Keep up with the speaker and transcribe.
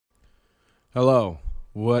Hello,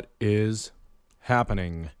 what is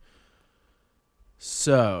happening?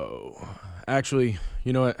 So, actually,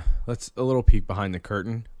 you know what? Let's a little peek behind the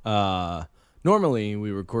curtain. Normally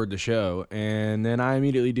we record the show and then I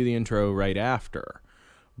immediately do the intro right after.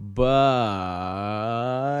 But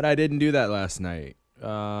I didn't do that last night.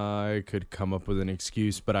 I could come up with an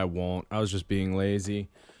excuse, but I won't. I was just being lazy.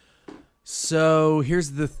 So,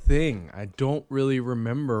 here's the thing. I don't really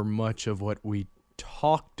remember much of what we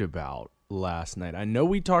talked about last night. I know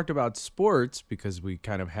we talked about sports because we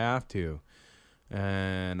kind of have to.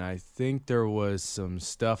 And I think there was some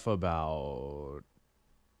stuff about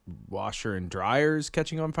washer and dryers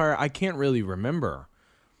catching on fire. I can't really remember.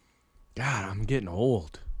 God, I'm getting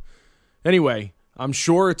old. Anyway, I'm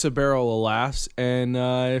sure it's a barrel of laughs. And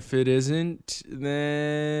if it isn't, then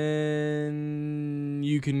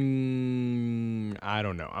you can... I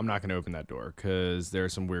don't know. I'm not going to open that door because there are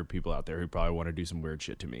some weird people out there who probably want to do some weird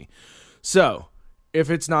shit to me. So,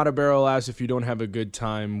 if it's not a barrel of laughs, if you don't have a good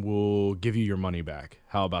time, we'll give you your money back.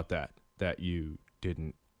 How about that? That you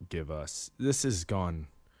didn't give us. This has gone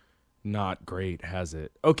not great, has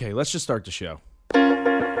it? Okay, let's just start the show.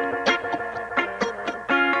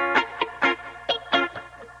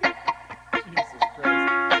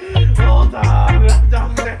 Hold on,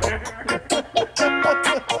 down there.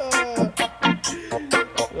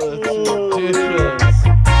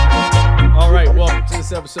 All right, welcome to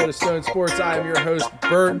this episode of Stone Sports. I am your host,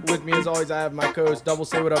 Bert. With me, as always, I have my co-host, Double.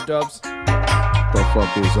 Say what up, Dubs. The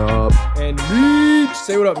fuck is up? And Meech.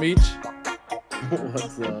 Say what up, Meech.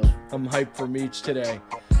 What's up? I'm hyped for Meech today.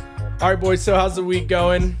 All right, boys, so how's the week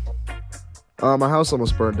going? My house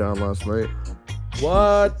almost burned down last night.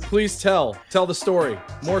 What? Please tell. Tell the story.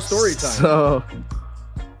 More story time. So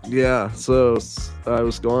I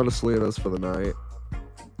was going to Selena's for the night.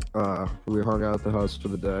 We hung out at the house for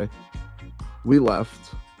the day. We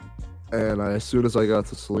left, and as soon as I got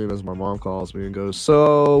to Selena's, my mom calls me and goes,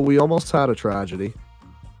 "So we almost had a tragedy."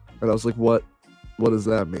 And I was like, "What? What does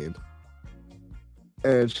that mean?"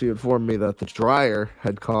 And she informed me that the dryer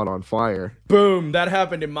had caught on fire. Boom. That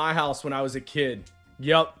happened in my house when I was a kid.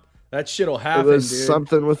 Yep. That shit'll happen, It was dude.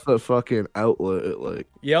 something with the fucking outlet.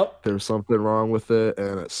 Yep. There was something wrong with it,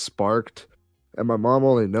 and it sparked. And my mom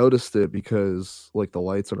only noticed it because like the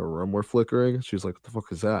lights in her room were flickering. She was like, "What the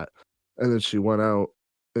fuck is that?" And then she went out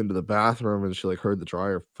into the bathroom and she like heard the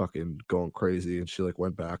dryer fucking going crazy, and she like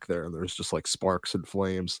went back there and there was just like sparks and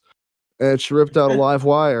flames. And she ripped out a live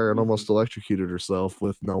wire and almost electrocuted herself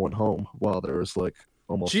with no one home while there was like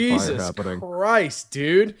almost a fire Jesus happening. Christ,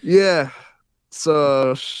 dude. Yeah.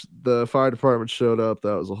 So the fire department showed up.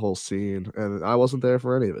 That was a whole scene, and I wasn't there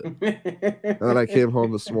for any of it. And then I came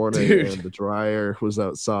home this morning, Dude. and the dryer was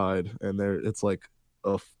outside, and it's like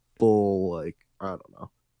a full, like, I don't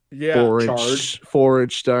know, Yeah.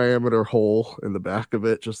 4-inch diameter hole in the back of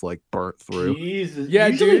it, just like burnt through. Jesus. Yeah,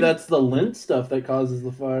 Usually dude. that's the lint stuff that causes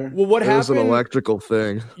the fire. Well, what It was an happened? electrical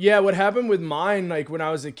thing. Yeah, what happened with mine, like when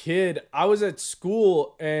I was a kid, I was at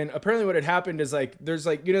school, and apparently what had happened is like there's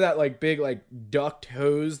like, you know, that like big like duct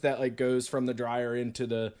hose that like goes from the dryer into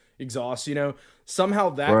the exhaust, you know? Somehow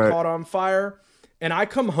that Right. caught on fire, and I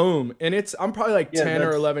come home and I'm probably like 10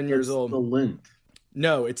 or 11 years old. The lint.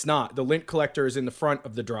 No, it's not. The lint collector is in the front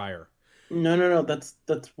of the dryer. No. That's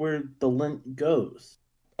where the lint goes.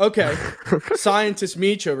 Okay. Scientist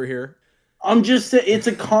Meech over here. I'm just saying it's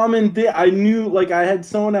a common thing. I knew, like, I had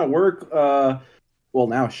someone at work. Well,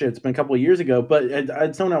 now shit, it's been a couple of years ago. But I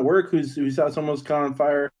had someone at work who saw someone was caught on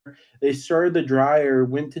fire. They started the dryer,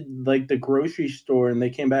 went to like the grocery store, and they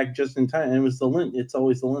came back just in time. And it was the lint. It's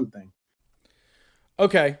always the lint thing.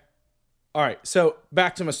 Okay. All right. So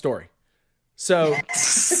back to my story. So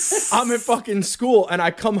I'm at fucking school and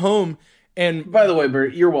I come home and By the way,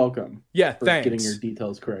 Bert, you're welcome yeah, for thanks. getting your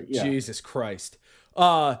details correct. Yeah. Jesus Christ.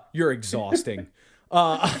 You're exhausting.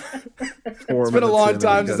 It's been a long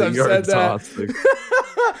time since I've said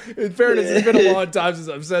that. In fairness, it's been a long time since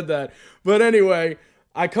I've said that. But anyway,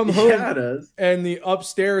 I come home Yeah, it is. and the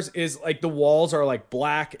upstairs is like the walls are like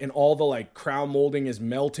black and all the like crown molding is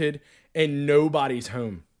melted and nobody's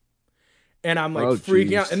home. And I'm like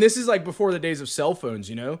freaking out. And this is like before the days of cell phones,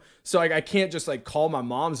 you know? So like I can't just like call my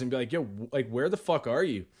mom's and be like, "Yo, like where the fuck are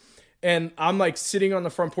you?" And I'm like sitting on the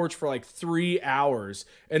front porch for like 3 hours.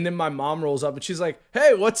 And then my mom rolls up and she's like,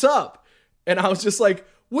 "Hey, what's up?" And I was just like,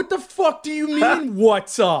 "What the fuck do you mean,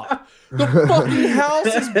 what's up? The fucking house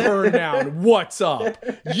is burned down. What's up?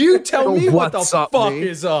 You tell me what the What's up, fuck me?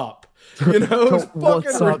 is up." You know, it's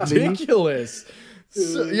What's fucking up, me? ridiculous.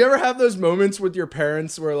 So, you ever have those moments with your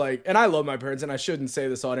parents where like, and I love my parents and I shouldn't say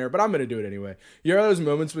this on air, but I'm going to do it anyway. You ever have those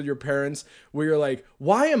moments with your parents where you're like,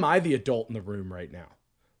 why am I the adult in the room right now?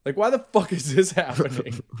 Like, why the fuck is this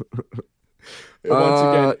happening? Once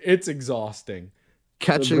again, it's exhausting.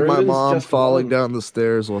 Catching The my Bruins mom just falling won. down the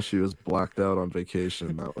stairs while she was blacked out on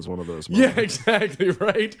vacation. That was one of those moments. Yeah, exactly,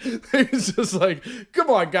 right? It's just like, come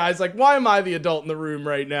on, guys. Like, why am I the adult in the room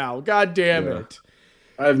right now? God damn Yeah. it.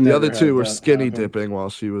 I've The never other two had were that skinny happen. dipping while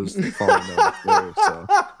she was falling down the stairs. So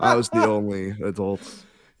I was the only adult.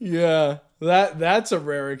 Yeah, that's a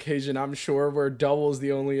rare occasion, I'm sure, where Double's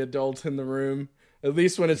the only adult in the room. At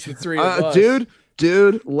least when it's the three of us.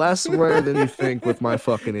 Dude, less rare than you think with my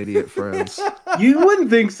fucking idiot friends. You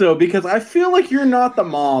wouldn't think so because I feel like you're not the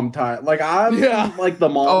mom type. Like I'm Yeah. like the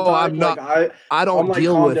mom Oh, type. I'm not- Like I don't I'm like,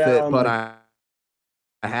 deal calm with it, down, but like-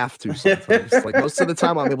 I have to sometimes. Like most of the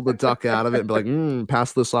time, I'm able to duck out of it and be like,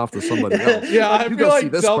 pass this off to somebody else. Yeah, I You feel go see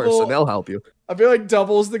like this Double. person; they'll help you. I feel like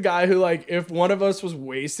Double's the guy who, like, if one of us was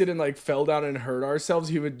wasted and like fell down and hurt ourselves,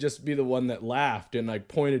 he would just be the one that laughed and like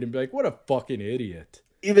pointed and be like, "What a fucking idiot."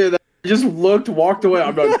 either that, just looked, walked away.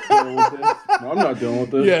 I'm not dealing with this. No, I'm not dealing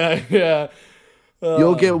with this. Yeah, yeah.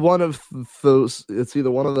 You'll get one of those. It's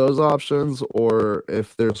either one of those options, or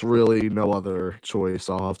if there's really no other choice,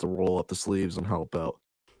 I'll have to roll up the sleeves and help out.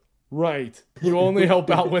 Right. You only help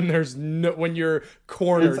out when there's no, when you're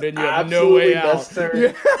cornered It's and you have no way absolutely out. necessary.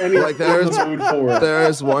 Yeah. And he's Like, in the mood for it. There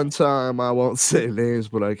is one time, I won't say names,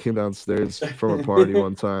 but I came downstairs from a party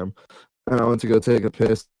one time, and I went to go take a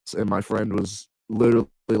piss, and my friend was literally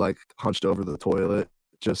like hunched over the toilet,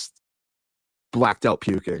 just blacked out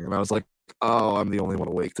puking, and I was like, "Oh, I'm the only one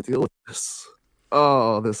awake to deal with this.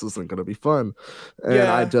 Oh, this isn't gonna be fun." And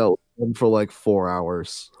I Yeah. dealt with him for like 4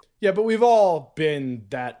 hours. Yeah, but we've all been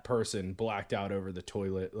that person blacked out over the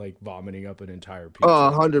toilet, like vomiting up an entire pizza.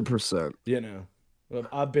 100%. You know,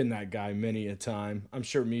 I've been that guy many a time. I'm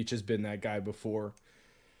sure Meech has been that guy before.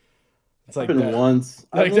 It's like I've been that, once.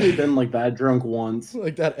 like I've only that- been like that drunk once.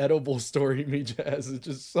 like that edible story Meech has. It's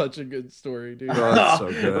just such a good story, dude. Oh, it's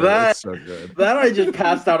so good. That- It's so good. That I just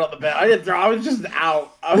passed out on the bed. I didn't throw. I was just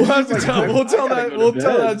out. I was We'll have just to like, tell, we'll I tell gotta that go to we'll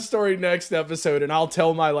tell bed. that story next episode, and I'll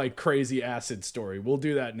tell my like crazy acid story. We'll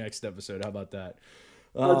do that next episode. How about that?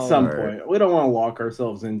 At some Alright. point. We don't want to lock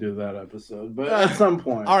ourselves into that episode, but at some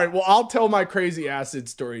point. All right, well, I'll tell my crazy acid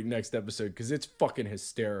story next episode because it's fucking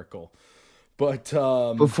hysterical. But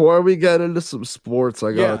Before we get into some sports,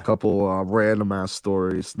 I got Yeah. a couple random ass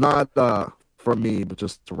stories. Not from me, but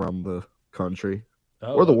just around the country.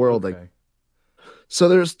 or the world, like, So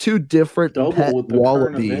there's two different Double pet with the current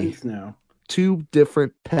wallaby, events now. two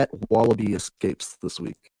different pet wallaby escapes this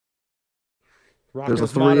week. There's a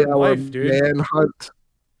Rocco's Modern 3-hour Life, dude. manhunt.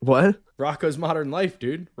 What? Rocco's Modern Life,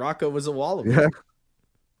 dude. Rocco was a wallaby. Yeah.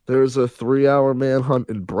 There's a 3-hour manhunt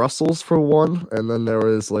in Brussels for one, and then there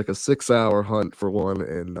is like a 6-hour hunt for one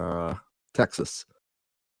in Texas.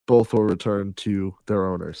 Both were returned to their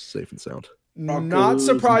owners safe and sound. Not Rocco's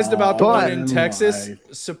surprised about the one in Modern Texas. Life.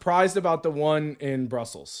 Surprised about the one in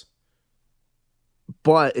Brussels.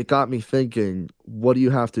 But it got me thinking, what do you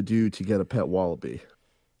have to do to get a pet wallaby?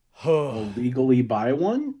 Legally buy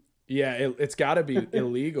one? Yeah, it's got to be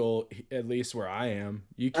illegal, at least where I am.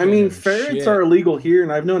 You I can't mean, have ferrets shit. are illegal here,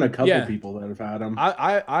 and I've known a couple Yeah. people that have had them.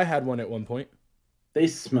 I had one at one point. They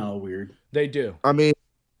smell weird. They do. I mean,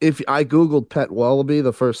 if I Googled pet wallaby,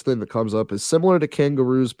 the first thing that comes up is similar to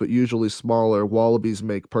kangaroos, but usually smaller. Wallabies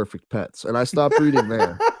make perfect pets. And I stopped reading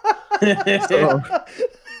there. So-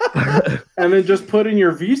 And then just put in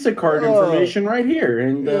your Visa card Oh. information right here,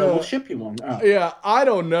 and Yeah. we'll ship you one. Oh. Yeah, I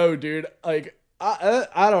don't know, dude. Like,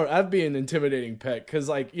 I don't. I'd be an intimidating pet because,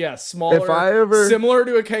 like, yeah, smaller, If I ever- similar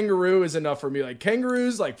to a kangaroo is enough for me. Like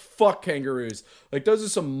kangaroos, like fuck kangaroos. Like those are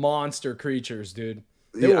some monster creatures, dude.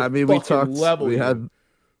 They will Yeah, I mean, we fucking talked. level We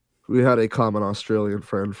you. had a common Australian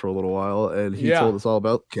friend for a little while, and he Yeah. told us all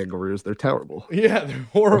about kangaroos. They're terrible. Yeah, they're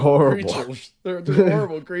horrible, horrible. creatures. They're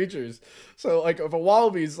horrible creatures. So, like, if a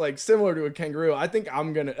wallaby's like similar to a kangaroo, I think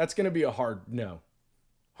that's gonna be a hard no.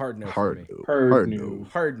 Hard no for Hard me. no. Hard Hard no. no.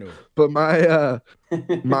 Hard no. But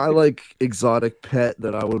my like exotic pet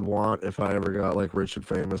that I would want if I ever got like rich and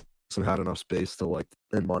famous and had enough space to like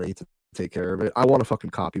and money to take care of it, I want a fucking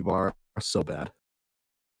capybara so bad.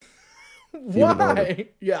 though Why?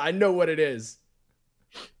 Yeah, I know what it is.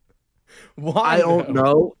 Why? I don't though?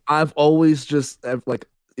 know. I've always just like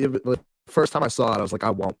first time I saw it, I was like, I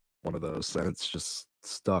want one of those, and it's just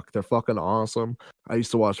stuck. They're fucking awesome. I used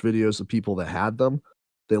to watch videos of people that had them.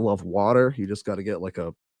 They love water. You just got to get like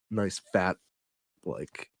a nice fat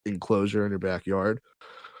like enclosure in your backyard,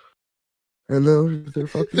 and they're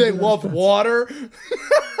fucking. They nice love pets. water.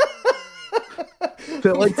 They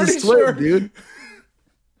I'm like to pretty swim, sure- dude.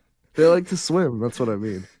 They like to swim. That's what I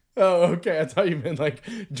mean. Oh, okay. I thought you meant like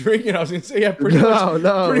drinking. I was gonna say, yeah, pretty much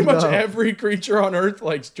No. every creature on Earth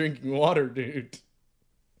likes drinking water, dude.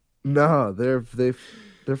 No, they're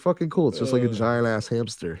fucking cool. It's just like a Uh, giant ass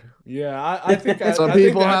hamster. Yeah, I think Some I think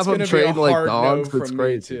people that's have them gonna be a trained like hard dogs. no That's from me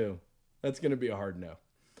crazy. too. That's gonna be a hard no.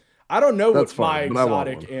 I don't know That's what my fine, but I want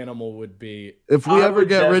exotic one. animal would be. If we I ever would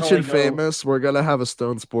get rich and definitely go- famous, we're gonna have a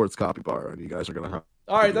Stone Sports capybara, and you guys are gonna have.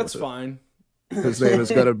 All right, deal that's with it. fine. His name is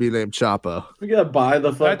gonna be named Chapo. We gotta buy the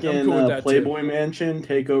I'm fucking cool with that, too. Playboy Mansion,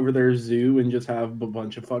 take over their zoo, and just have a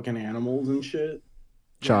bunch of fucking animals and shit.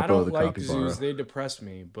 Yeah, I Chapo don't the like capybara. zoos; they depress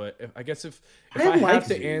me. But I guess if I I like have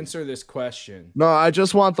to zoos. answer this question, No, I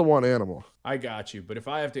just want the one animal. I got you. But if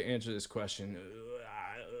I have to answer this question,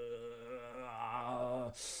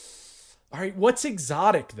 all right, what's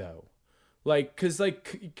exotic though? Like, cause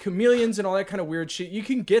like chameleons and all that kind of weird shit, you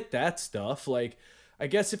can get that stuff. Like, I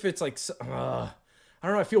guess if it's like, I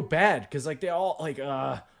don't know, I feel bad because like they all like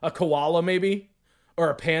a koala maybe or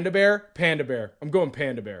a panda bear. Panda bear. I'm going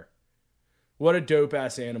panda bear. What a dope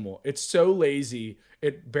ass animal. It's so lazy,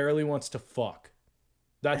 it barely wants to fuck.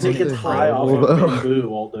 I That's think an it's high off incredible, of though. bamboo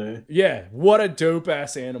all day. Yeah, what a dope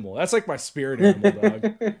ass animal. That's like my spirit animal,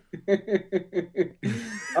 dog.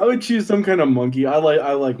 I would choose some kind of monkey. I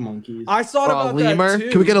like monkeys. I thought about lemur? that too.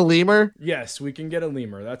 Can we get a lemur? Yes, we can get a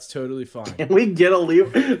lemur. That's totally fine. Can we get a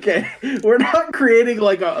lemur? Okay, we're not creating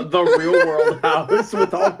like the real world house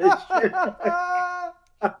with all this shit.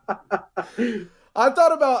 I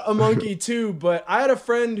thought about a monkey too, but I had a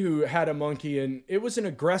friend who had a monkey and it was an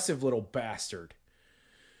aggressive little bastard.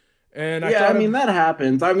 And Yeah, I mean that. that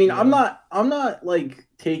happens. I mean, Yeah. I'm not like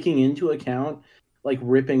taking into account like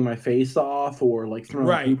ripping my face off or like throwing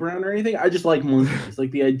Right. poop around or anything. I just like monkeys.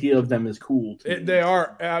 Like the idea of them is cool. To me. They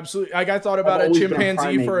are absolutely. Like I thought about a always been a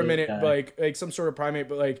chimpanzee for a primate minute, guy. like some sort of primate,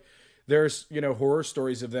 but like there's horror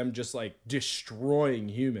stories of them just like destroying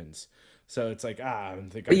humans. So it's like I don't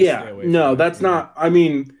think I can stay Yeah, away no, from that's that. not. I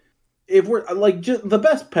mean, if we're like just the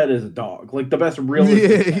best pet is a dog. Like the best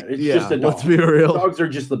realistic pet. It's just a dog. let's be real. Dogs are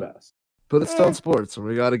just the best. But it's Stone Sports, and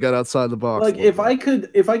we got to get outside the box. Like a little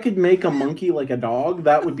if I could make a monkey like a dog,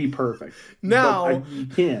 that would be perfect. Now- But you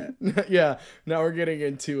can't. Yeah, now we're getting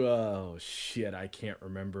into oh shit, I can't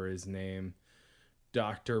remember his name.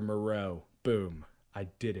 Dr. Moreau. Boom. I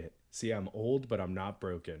did it. See, I'm old, but I'm not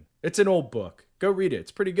broken. It's an old book. Go read it.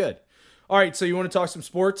 It's pretty good. All right, so you want to talk some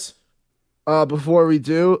sports? Before we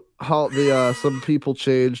do, some people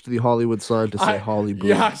changed the Hollywood sign to say Hollywood.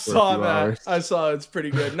 Yeah, I for a saw few that. hours. I saw it. It's pretty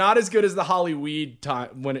good. Not as good as the Hollyweed time.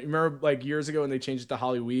 Remember like years ago when they changed it to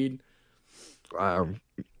Hollyweed? I'm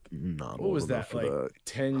not What old was enough that? for Like that.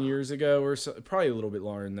 10 years ago or so? Probably a little bit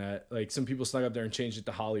longer than that. Like some people snuck up there and changed it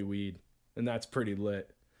to Hollyweed, and that's pretty lit.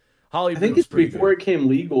 I think Hollywood it's before it came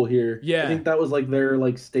legal here. Yeah. I think that was like their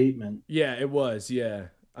like statement. Yeah, it was. Yeah,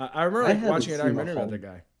 I remember I like, haven't watching it. I seen the remember about whole- that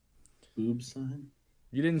guy. Boob sign.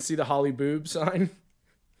 You didn't see the Holly boob sign?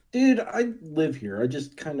 Dude, I live here. I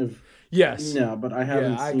just kind of Yes. no, but I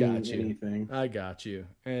haven't I seen got you. anything. I got you.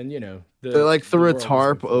 And They like threw a the world has been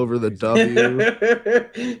tarp full of over the crazy-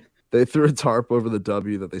 W. They threw a tarp over the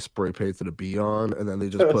W that they spray painted a B on, and then they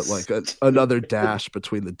just put like another dash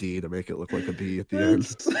between the D to make it look like a B at the end.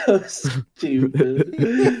 That's so stupid.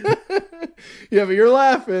 Yeah, but you're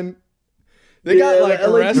laughing. They got Yeah, like the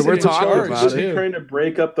LA arrested We're and talking charged about just it. too. trying to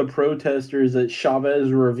break up the protesters at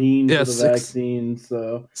Chavez Ravine Yeah, for the 6 vaccine.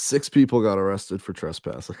 So 6 people got arrested for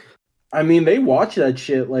trespassing. I mean, they watch that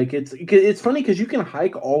shit. Like it's funny because you can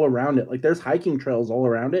hike all around it. Like there's hiking trails all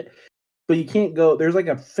around it, but you can't go. There's like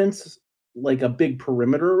a fence, like a big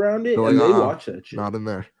perimeter around it, They're and like, they "Uh-uh, watch that shit. Not in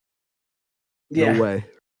there. Yeah. No way.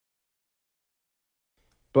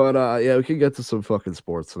 But yeah, we can get to some fucking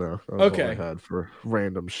sports now. That was all Okay. I had for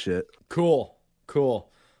random shit. Cool.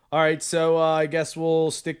 All right, so I guess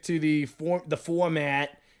we'll stick to the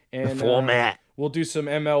format and we'll do some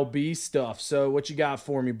MLB stuff. So what you got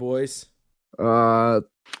for me, boys?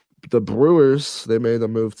 The Brewers, they made a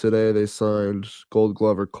move today. They signed Gold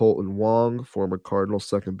Glover Colton Wong, former Cardinals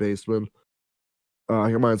second baseman.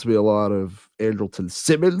 He reminds me a lot of Andrelton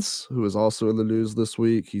Simmons, who is also in the news this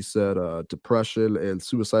week. He said depression and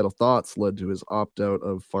suicidal thoughts led to his opt-out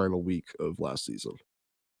of final week of last season.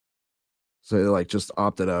 So he like just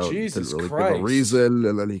opted out, Jesus didn't really Christ. give a reason,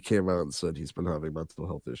 and then he came out and said he's been having mental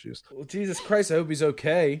health issues. Well, Jesus Christ, I hope he's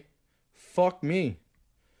okay. Fuck me.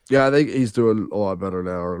 Yeah, I think he's doing a lot better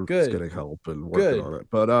now and he's Good. getting help and working Good. on it.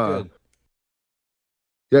 But Good.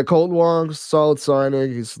 yeah, Colton Wong's solid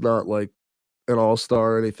signing. He's not like an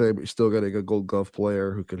all-star or anything, but you're still getting a Gold Glove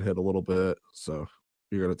player who can hit a little bit. So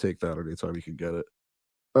you're gonna take that anytime you can get it.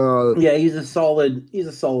 Yeah, he's a solid,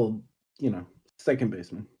 second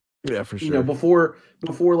baseman. Yeah, for You sure. know, before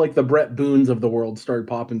like the Brett Boones of the world started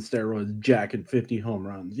popping steroids, jacking 50 home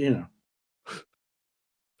runs. You know.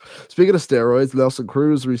 Speaking of steroids, Nelson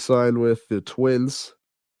Cruz re-signed with the Twins.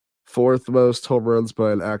 Fourth most home runs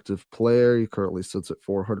by an active player. He currently sits at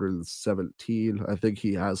 417. I think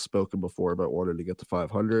he has spoken before about wanting to get to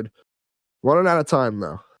 500. Running out of time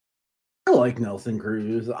though. I like Nelson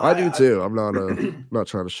Cruz. I do too. I'm not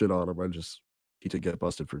trying to shit on him. I just he did get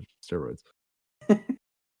busted for steroids.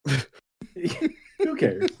 Who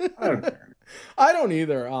cares? I don't care. I don't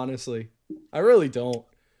either, honestly. I really don't.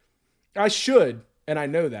 I should, and I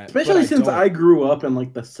know that. Especially since don't. I grew up in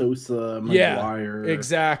like the Sosa, McGuire.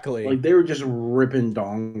 Exactly. Like they were just ripping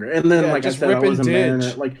donger. And then, like I just said, I was a ripping Mariner.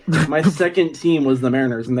 ditch. Like my second team was the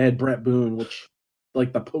Mariners, and they had Brett Boone, which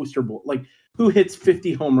like the poster boy. Like who hits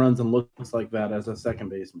 50 home runs and looks like that as a second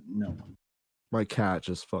baseman? No one. My cat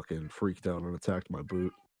just fucking freaked out and attacked my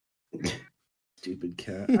boot. Stupid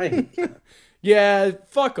cat. I hate cats. Yeah,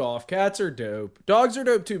 fuck off. Cats are dope. Dogs are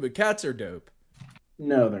dope too, but cats are dope.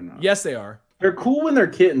 No, they're not. Yes, they are. They're cool when they're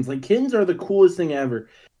kittens. Like kittens are the coolest thing ever.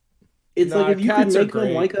 It's Nah, like if you could cats are make them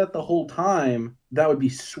great. like that the whole time, that would be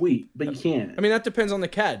sweet. But you can't. I mean, that depends on the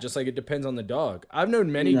cat, just like it depends on the dog. I've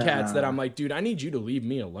known many cats that Nah. I'm like, dude, I need you to leave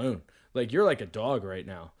me alone. Like, you're like a dog right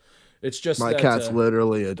now. It's just My that, cat's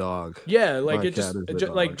literally a dog. yeah, like my it just, cat is a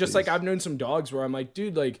ju- like dog, just like jeez. I've known some dogs where I'm like,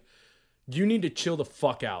 dude, like you need to chill the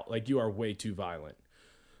fuck out. Like you are way too violent.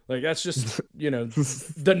 Like that's just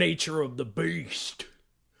the nature of the beast.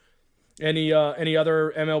 Any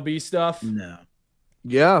other MLB stuff? No.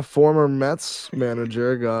 Yeah, former Mets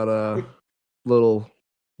manager got a little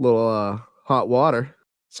hot water,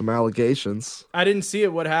 some allegations. I didn't see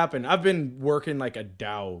it. What happened? I've been working like a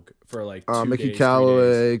dog for like 2 Mickey days, 3 days.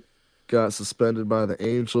 Callaway got suspended by the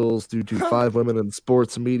Angels due to 5 women in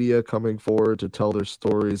sports media coming forward to tell their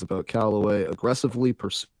stories about Callaway aggressively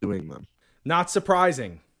pursuing them. Not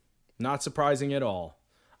surprising. Not surprising at all.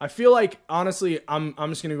 I feel like, honestly, I'm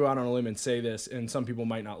just going to go out on a limb and say this, and some people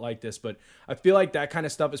might not like this, but I feel like that kind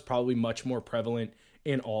of stuff is probably much more prevalent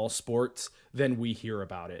in all sports than we hear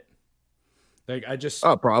about it. Like,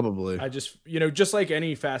 Probably. just like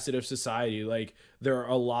any facet of society, like there are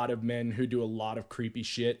a lot of men who do a lot of creepy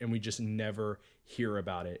shit and we just never hear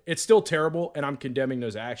about it. It's still terrible and I'm condemning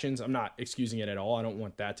those actions. I'm not excusing it at all. I don't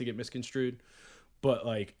want that to get misconstrued, but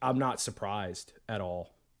like, I'm not surprised at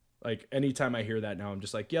all. Like anytime I hear that now, I'm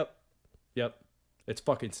just like, yep. It's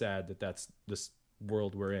fucking sad that that's this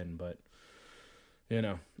world we're in, but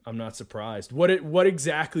I'm not surprised. What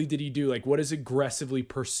exactly did he do? Like, what does aggressively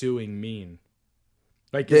pursuing mean?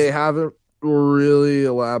 Like They haven't really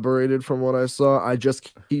elaborated from what I saw. I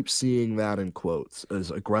just keep seeing that in quotes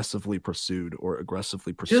as aggressively pursued or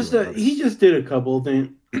aggressively pursuing. He just did a couple of things.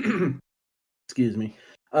 Excuse me.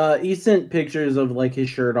 He sent pictures of like his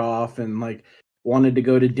shirt off and like wanted to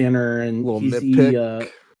go to dinner and Little he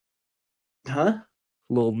nitpick.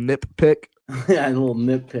 Little nitpick. Yeah, a little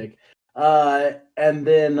nitpick. And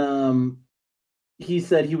then he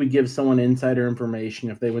said he would give someone insider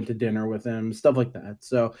information if they went to dinner with him, stuff like that.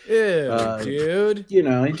 So, ew, dude. He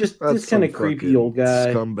just this kind of creepy old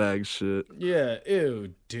guy. Scumbag shit. Yeah,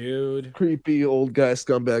 ew, dude. Creepy old guy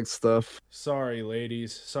scumbag stuff. Sorry,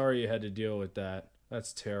 ladies. Sorry you had to deal with that.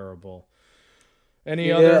 That's terrible.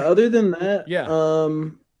 Yeah, other than that,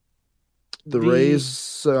 The Rays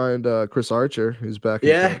signed Chris Archer, who's back.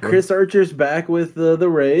 Yeah, Chris Archer's back with the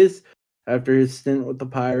Rays after his stint with the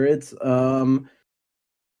Pirates.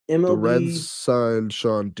 MLB, the Reds signed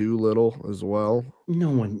Sean Doolittle as well. No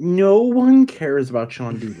one cares about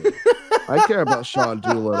Sean Doolittle. I care about Sean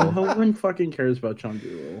Doolittle. No one fucking cares about Sean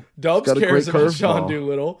Doolittle. Dubs cares about Sean curveball.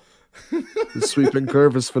 Doolittle. The sweeping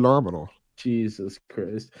curve is phenomenal. Jesus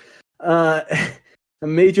Christ. A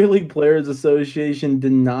Major League Players Association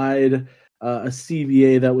denied a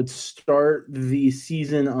CBA that would start the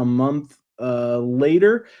season a month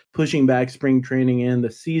later, pushing back spring training and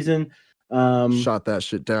the season. Shot that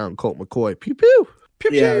shit down, Colt McCoy. Pew pew. Pew,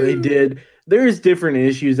 Yeah, pew. they did. There's different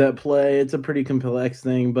issues at play. It's a pretty complex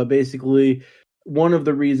thing, but basically one of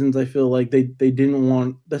the reasons I feel like they didn't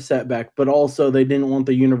want the setback, but also they didn't want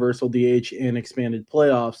the universal DH and expanded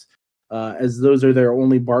playoffs, as those are their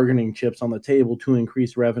only bargaining chips on the table to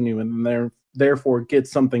increase revenue and therefore get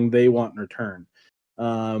something they want in return.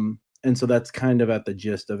 And so that's kind of at the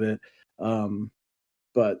gist of it.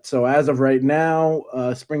 But so as of right now,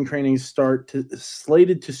 spring training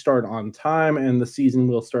slated to start on time, and the season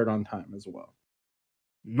will start on time as well.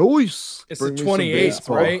 Nice. It's Bring the me some 28th,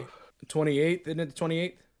 baseball. right? 28th, isn't it the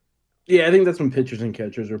 28th? Yeah, I think that's when pitchers and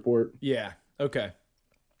catchers report. Yeah. Okay.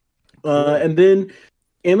 And then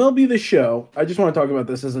MLB The Show. I just want to talk about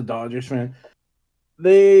this as a Dodgers fan.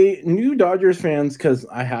 they new Dodgers fans, because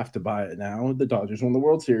I have to buy it now. The Dodgers won the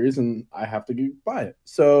World Series, and I have to buy it.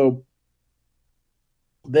 So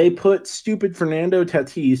they put stupid Fernando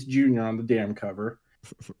Tatis Jr. on the damn cover,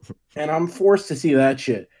 and I'm forced to see that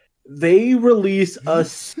shit. They release a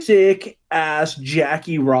sick ass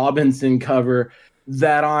Jackie Robinson cover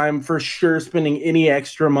that I'm for sure spending any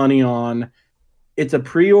extra money on. It's a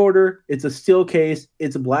pre-order. It's a steel case.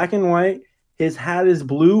 It's black and white. His hat is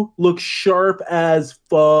blue. Looks sharp as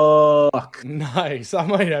fuck. Nice. I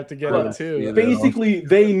might have to get it too. Yeah. Basically,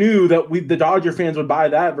 they knew that the Dodger fans would buy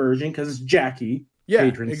that version because it's Jackie. Yeah,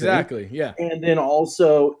 patron saint. exactly. Yeah. And then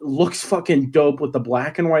also looks fucking dope with the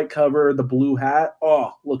black and white cover, the blue hat.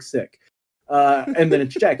 Oh, looks sick. And then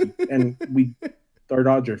it's Jackie, and we are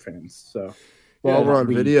Dodger fans. So While we're on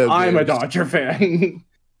video games, I'm a Dodger fan.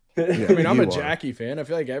 Yeah, I mean, I'm a you are. Jackie fan. I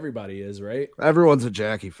feel like everybody is, right? Everyone's a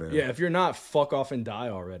Jackie fan. Yeah, if you're not, fuck off and die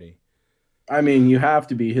already. I mean, you have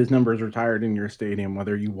to be. His number is retired in your stadium,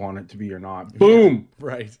 whether you want it to be or not. Boom.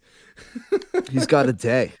 Right. He's got a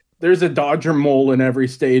day. There's a Dodger mole in every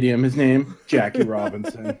stadium. His name, Jackie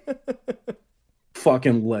Robinson.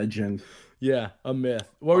 Fucking legend. Yeah, a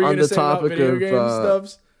myth. What were you On going to the say about topic video of, games,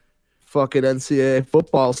 Stubbs? Fucking NCAA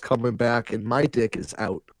football's coming back, and my dick is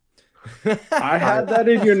out. I had that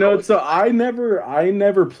in your notes, so I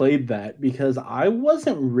never played that because I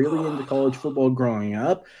wasn't really into college football growing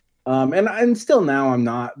up, and still now I'm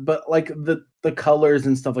not. But like the colors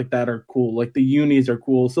and stuff like that are cool. Like the unis are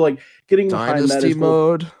cool. So like getting behind that Dynasty is cool.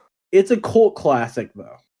 mode. It's a cult classic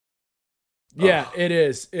though. Yeah, it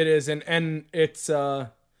is. It is, and it's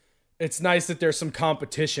nice that there's some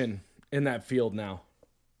competition in that field now.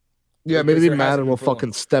 Yeah, Because maybe there hasn't Madden will been for long.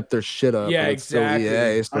 fucking step their shit up. Yeah, but it's still exactly.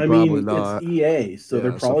 EA, so I probably mean, not. it's EA, so Yeah,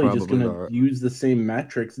 they're so probably just probably going to not. use the same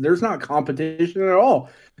metrics. There's not competition at all.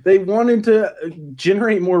 They wanted to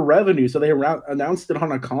generate more revenue, so they announced it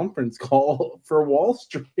on a conference call for Wall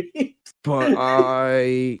Street. But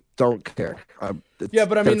I don't care. Yeah,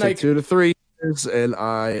 but I mean, gonna take like- 2 to 3 years, and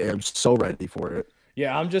I am so ready for it.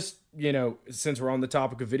 Yeah, I'm just, since we're on the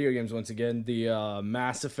topic of video games once again, the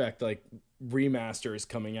Mass Effect like remaster is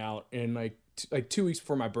coming out in like 2 weeks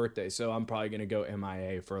before my birthday, so I'm probably gonna go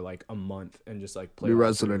MIA for like a month and just like play New all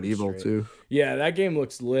Resident three Evil straight. too. Yeah, that game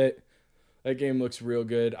looks lit. That game looks real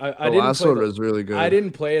good. I The didn't last play one was really good. I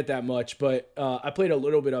didn't play it that much, but I played a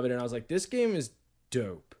little bit of it, and I was like, this game is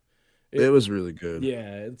dope. It was really good.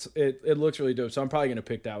 Yeah, it looks really dope, so I'm probably gonna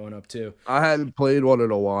pick that one up too. I hadn't played one in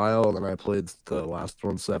a while, and then I played the last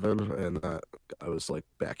one 7, and I was like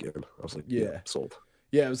back in. I was like, Yeah. sold.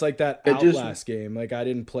 Yeah, it was like that It just- Outlast game. Like I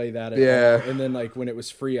didn't play that at Yeah. all. And then like when it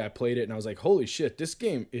was free, I played it and I was like, holy shit, this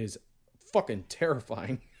game is fucking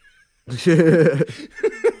terrifying.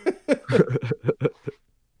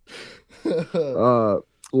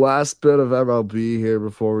 Last bit of MLB here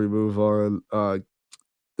before we move on.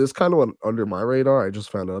 This kind of went under my radar. I just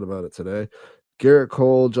found out about it today. Garrett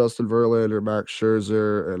Cole, Justin Verlander, Max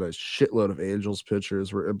Scherzer, and a shitload of Angels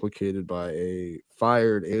pitchers were implicated by a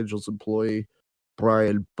fired Angels employee,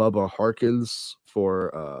 Brian Bubba Harkins,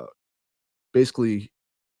 for basically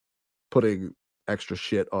putting extra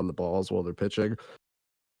shit on the balls while they're pitching.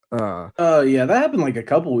 Yeah, that happened like a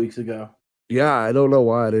couple weeks ago. Yeah, I don't know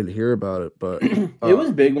why I didn't hear about it, but It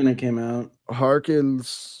was big when it came out.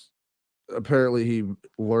 Harkins, apparently he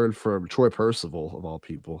learned from Troy Percival, of all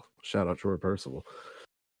people. Shout out Troy Percival.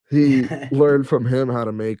 He learned from him how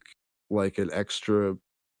to make like an extra,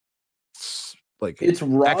 like It's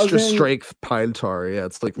rosin. extra strength pine tar. Yeah,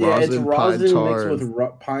 it's like Yeah, rosin, it's rosin pine tar. mixed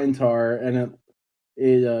with pine tar, and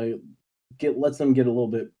it lets them get a little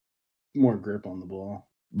bit more grip on the ball.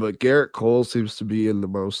 But Garrett Cole seems to be in the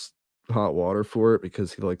most hot water for it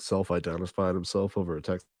because he like self-identified himself over a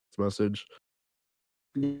text message.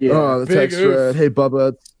 Yeah, Oh, the Big text oof. read, "Hey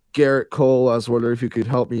Bubba, it's Garrett Cole. I was wondering if you could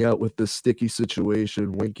help me out with this sticky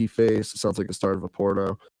situation. Winky face. It sounds like the start of a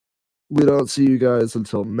porno. We don't see you guys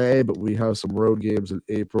until May, but we have some road games in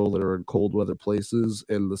April that are in cold weather places,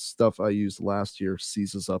 and the stuff I used last year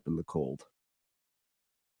seizes up in the cold."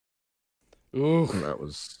 Ooh, And that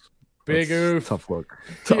was big that's oof. tough look.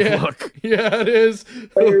 Tough Yeah. luck. Yeah, it is.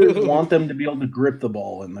 players want them to be able to grip the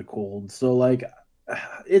ball in the cold. So like,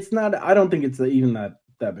 it's not. I don't think it's even that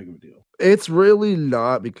big of a deal. It's really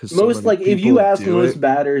not because so Most many like if you people ask do most it.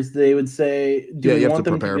 batters, they would say, "Do Yeah, we you have want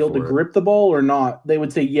to them to prepare be able to for it. grip the ball or not?" They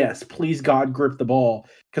would say, "Yes, please God, grip the ball,"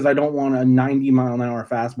 because I don't want a 90-mile-an-hour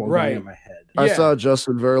fastball Right. going in my head. I Yeah. saw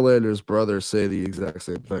Justin Verlander's brother say the exact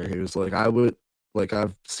same thing. He was like,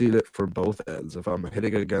 I've seen it from both ends. If I'm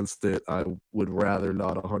hitting against it, I would rather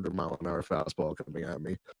not 100-mile-an-hour fastball coming at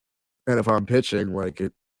me. And if I'm pitching, like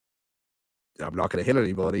I'm not gonna hit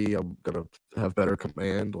anybody. I'm gonna have better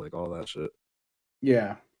command, like all that shit.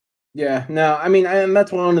 Yeah. Yeah. No, I mean, and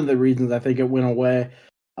that's one of the reasons I think it went away.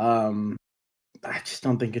 I just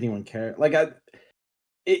don't think anyone cares. Like,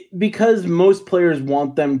 because most players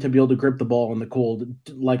want them to be able to grip the ball in the cold.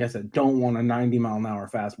 Like I said, don't want a 90-mile-an-hour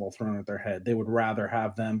fastball thrown at their head. They would rather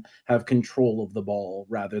have them have control of the ball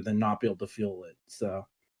rather than not be able to feel it. So,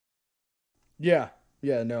 Yeah.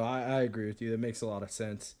 Yeah, no, I agree with you. That makes a lot of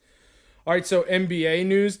sense. All right, so NBA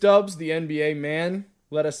news, Dubs, the NBA man,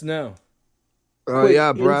 let us know. quick,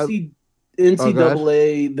 Yeah, Brad.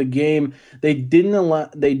 NCAA, the game, they did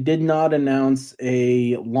not announce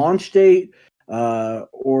a launch date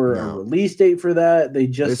or a No. release date for that. They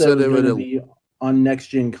just They said said it was it going to would- be on next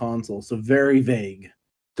gen console, so very vague.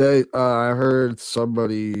 I heard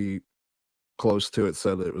somebody close to it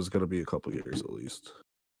said it was going to be a couple years at least.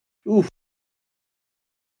 Oof,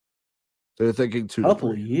 They're thinking 2 to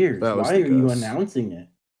couple 3. years. That was Why the are you guess. announcing it?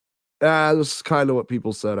 This is kind of what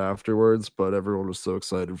people said afterwards, but everyone was so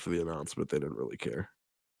excited for the announcement they didn't really care.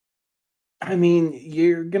 I mean,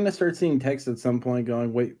 you're gonna start seeing texts at some point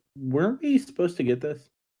going, "Wait, weren't we supposed to get this?"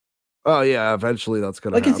 Oh yeah, eventually that's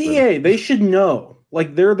gonna Like, happen. it's EA. They should know.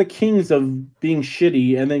 Like, they're the kings of being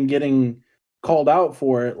shitty and then getting called out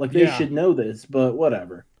for it. Like, they Yeah. should know this, but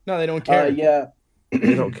whatever. No, they don't care. Yeah.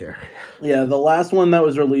 They don't care. Yeah, the last one that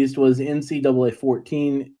was released was NCAA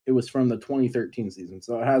 14. It was from the 2013 season,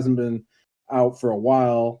 so it hasn't been out for a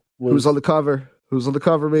while. Who's on the cover? Who's on the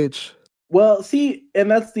cover, Meech? Well, see, and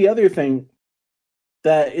that's the other thing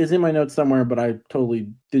that is in my notes somewhere, but I totally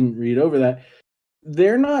didn't read over that.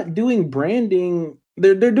 They're not doing branding.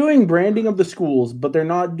 They're doing branding of the schools, but they're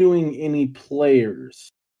not doing any players.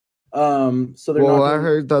 So they're Well, not. I Doing,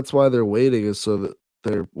 heard that's why they're waiting, is so that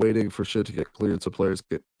they're waiting for shit to get cleared so players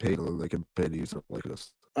get paid and then they can pay to use something like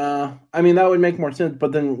this. I mean, that would make more sense.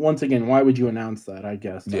 But then once again, why would you announce that? I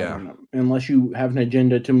guess. I Yeah. don't know. Unless you have an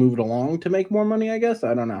agenda to move it along to make more money, I guess.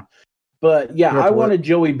 I don't know. But yeah, That's I what- wanted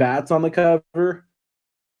Joey Bats on the cover.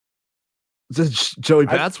 Joey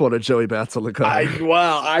Bats wanted Joey Bats on the cover.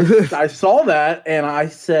 I saw that and I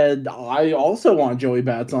said I also want Joey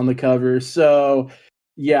Bats on the cover. So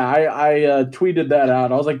yeah, I tweeted that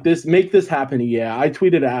out. I was like, make this happen. Yeah, I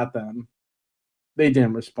tweeted at them. They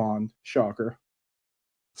didn't respond. Shocker.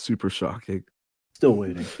 Super shocking. Still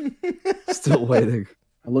waiting. Still waiting.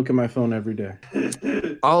 I look at my phone every day.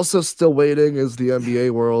 Also still waiting is the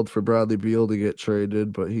NBA world for Bradley Beal to get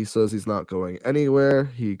traded, but he says he's not going anywhere.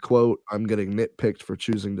 He quote, "I'm getting nitpicked for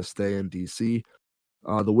choosing to stay in DC."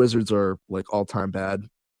 The Wizards are like all-time bad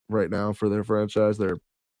right now for their franchise. They're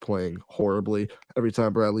playing horribly. Every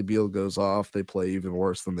time Bradley Beal goes off, they play even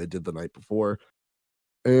worse than they did the night before.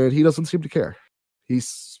 And he doesn't seem to care.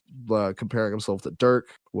 He's comparing himself to Dirk,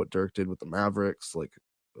 what Dirk did with the Mavericks. Like,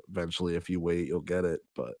 eventually, if you wait, you'll get it.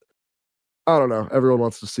 But I don't know. Everyone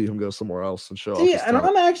wants to see him go somewhere else and show off. See, his and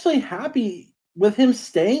talent. I'm actually happy with him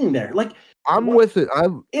staying there. Like, I'm with it.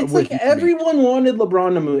 it's like everyone wanted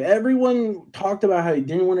LeBron to move. Everyone talked about how he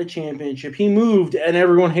didn't win a championship. He moved, and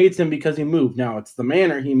everyone hates him because he moved. Now it's the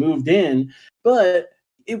manner he moved in, but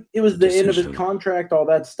it was the end of his contract, all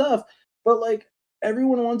that stuff. But like,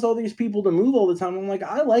 everyone wants all these people to move all the time. I'm like,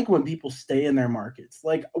 I like when people stay in their markets.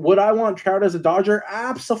 Like, would I want Trout as a Dodger?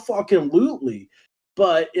 Abso-fucking-lutely.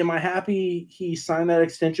 But am I happy he signed that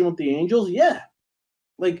extension with the Angels? Yeah.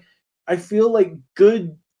 Like, I feel like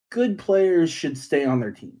good players should stay on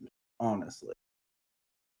their team, honestly.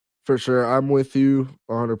 For sure. I'm with you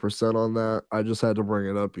 100% on that. I just had to bring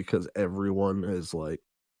it up because everyone is like,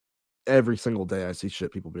 every single day I see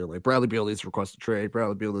shit people being like, Bradley Beal needs to request a trade.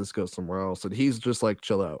 Bradley Beal needs to go somewhere else. And he's just like,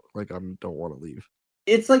 chill out. Like, I don't want to leave.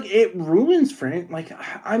 It's like, it ruins like,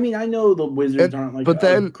 I mean, I know the Wizards aren't like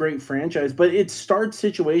a great franchise, but it starts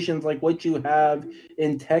situations like what you have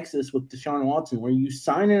in Texas with Deshaun Watson, where you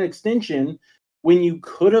sign an extension when you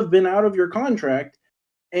could have been out of your contract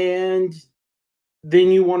and then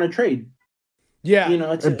you want to trade. Yeah. You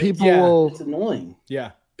know, it's annoying.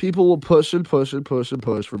 Yeah. People will push and push and push and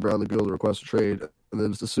push for Bradley Beal to request a trade. And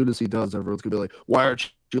then as soon as he does, everyone's going to be like, why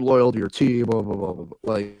aren't you loyal to your team? Blah, blah, blah, blah.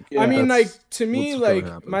 Like, I mean, like, to me,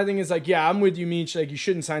 like, my thing is like, yeah, I'm with you, Meech. Like, you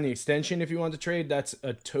shouldn't sign the extension if you want to trade. That's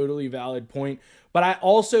a totally valid point. But I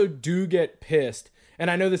also do get pissed. And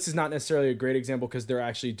I know this is not necessarily a great example because they're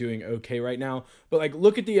actually doing okay right now. But like,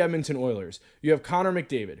 look at the Edmonton Oilers. You have Connor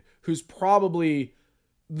McDavid, who's probably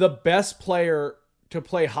the best player to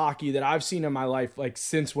play hockey that I've seen in my life, like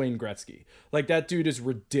since Wayne Gretzky. Like, that dude is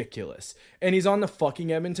ridiculous. And he's on the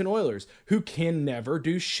fucking Edmonton Oilers, who can never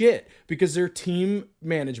do shit because their team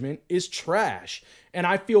management is trash. And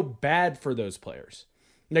I feel bad for those players.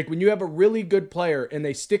 Like when you have a really good player and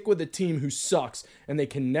they stick with a team who sucks and they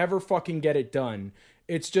can never fucking get it done,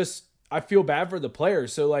 it's just, I feel bad for the player.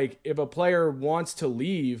 So like if a player wants to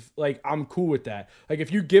leave, like I'm cool with that. Like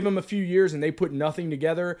if you give them a few years and they put nothing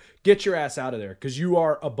together, get your ass out of there because you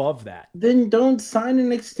are above that. Then don't sign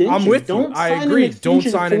an extension. I'm with don't you. I sign agree. An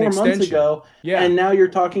extension don't sign an 4 months extension. ago, Yeah. and now you're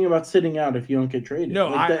talking about sitting out if you don't get traded. No,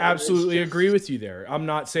 Like I absolutely agree with you there. I'm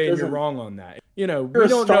not saying you're doesn't- wrong on that. You know, You're we a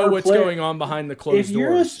don't know star what's player. going on behind the closed doors. If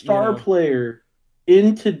you're a star you know? player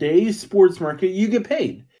in today's sports market, you get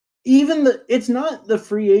paid. Even it's not the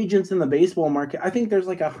free agents in the baseball market. I think there's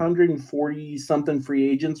like 140 something free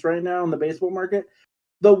agents right now in the baseball market.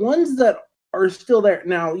 The ones that are still there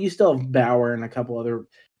now, you still have Bauer and a couple other,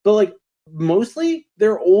 but like mostly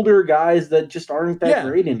they're older guys that just aren't that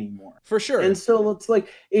great anymore. For sure. And so it's like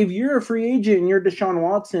if you're a free agent and you're Deshaun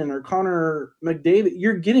Watson or Connor McDavid,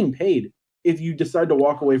 you're getting paid if you decide to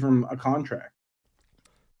walk away from a contract.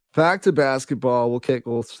 Back to basketball.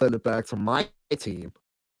 We'll send it back to my team,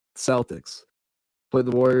 Celtics. Played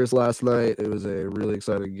the Warriors last night. It was a really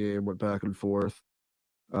exciting game. Went back and forth.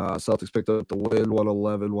 Celtics picked up the win,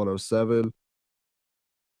 111-107.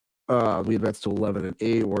 We advanced to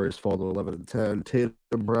 11-8. Warriors fall to 11-10. Tatum,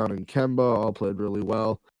 Brown, and Kemba all played really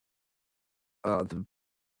well. The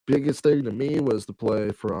biggest thing to me was the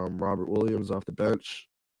play from Robert Williams off the bench.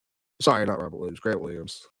 Sorry, not Robert Williams. Grant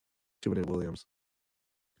Williams. Too many Williams.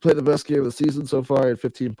 Played the best game of the season so far. He had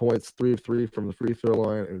 15 points, 3 of 3 from the free throw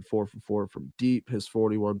line, and 4 for 4 from deep. His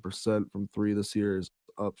 41% from 3 this year is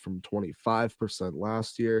up from 25%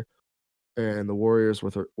 last year. And the Warriors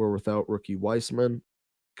were without rookie Weissman.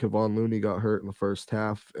 Kevon Looney got hurt in the first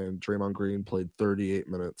half, and Draymond Green played 38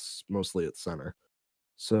 minutes, mostly at center.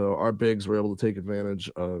 So our bigs were able to take advantage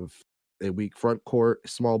of a weak front court, a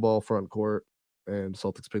small ball front court, and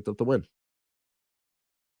Celtics picked up the win.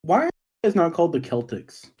 Why are you guys not called the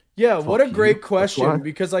Celtics? Yeah, what a you. great That's question, why.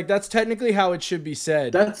 because like that's technically how it should be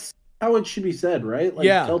said. That's how it should be said, right? Like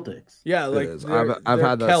Yeah. Celtics. Yeah, It like is. they're I've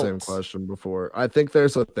had that same Celts. question before. I think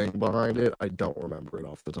there's a thing behind it. I don't remember it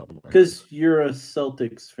off the top of my head. Because you're a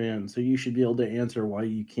Celtics fan, so you should be able to answer why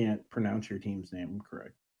you can't pronounce your team's name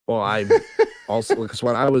correct. Well, I also, because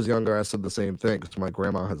when I was younger, I said the same thing. Because my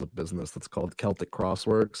grandma has a business that's called Celtic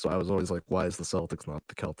Crosswork, so I was always like, "Why is the Celtics not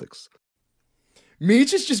the Celtics?"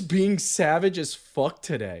 Meech is just being savage as fuck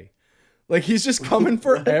today. Like he's just coming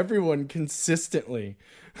for everyone consistently.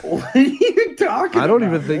 What are you talking about? I don't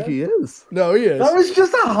even think man? he is. No, he is. That was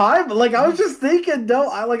just a hype. Like I was just thinking,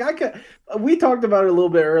 we talked about it a little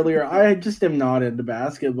bit earlier. I just am not into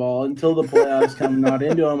basketball until the playoffs come. Not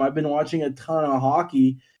into them. I've been watching a ton of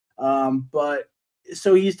hockey, but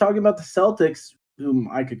so he's talking about the Celtics, whom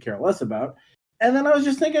I could care less about. And then I was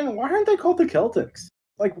just thinking, why aren't they called the Celtics?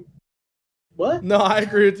 Like, what? No, I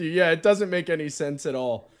agree with you. Yeah, it doesn't make any sense at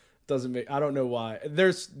all. Doesn't make. I don't know why.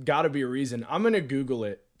 There's got to be a reason. I'm gonna Google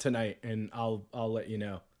it tonight, and I'll let you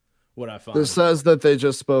know what I find. This says that they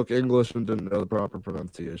just spoke English and didn't know the proper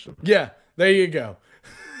pronunciation. Yeah, there you go.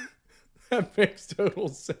 That makes total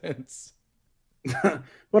sense.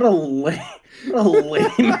 What a lame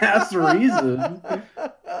ass reason.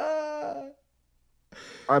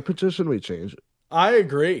 I petition we change it. I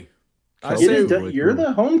agree. I Get say it done. You're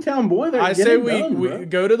the hometown boy. I say we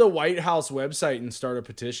go to the White House website and start a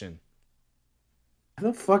petition. How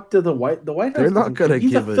the fuck did the White House? They're not gonna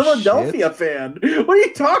He's give a a Philadelphia fan. What are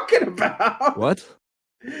you talking about? What?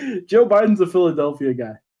 Joe Biden's a Philadelphia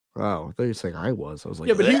guy. Wow, I thought you were saying I was. I was like,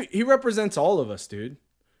 Yeah, but "Bleh." he represents all of us, dude.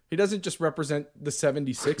 He doesn't just represent the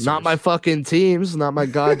 76ers. Not my fucking teams, not my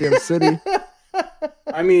goddamn city.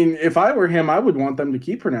 I mean, if I were him, I would want them to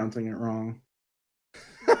keep pronouncing it wrong.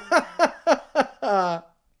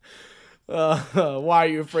 Why are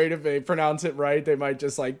you afraid if they pronounce it right, they might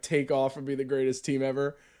just like take off and be the greatest team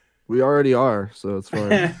ever? We already are, so it's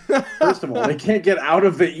fine. First of all, they can't get out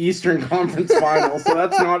of the Eastern Conference Final, so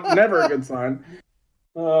that's never a good sign.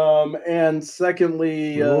 And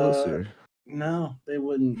secondly, We will this year. no, they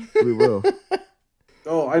wouldn't. We will.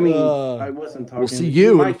 Oh, I mean, I wasn't talking. We'll see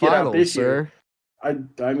you in might get out finals, this sir. year.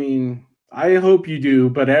 I mean, I hope you do,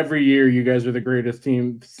 but every year you guys are the greatest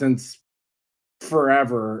team since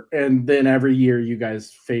forever, and then every year you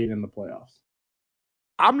guys fade in the playoffs.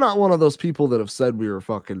 I'm not one of those people that have said we were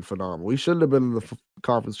fucking phenomenal. We shouldn't have been in the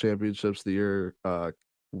conference championships the year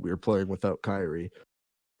we were playing without Kyrie.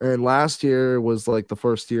 And last year was like the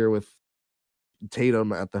first year with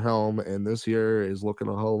Tatum at the helm, and this year is looking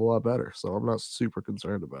a hell of a lot better. So I'm not super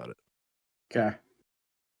concerned about it. Okay.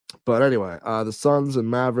 But anyway, the Suns and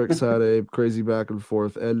Mavericks had a crazy back and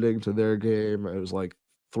forth ending to their game. It was like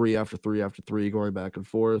three after three after three, going back and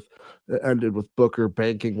forth. It ended with Booker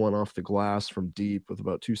banking one off the glass from deep with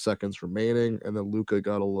about 2 seconds remaining, and then Luka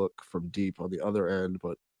got a look from deep on the other end,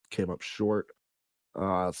 but came up short.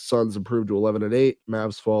 Suns improved to 11-8.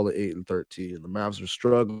 Mavs fall to 8-13. The Mavs are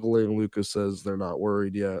struggling. Luka says they're not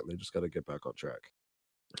worried yet. They just got to get back on track.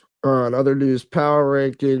 On other news, power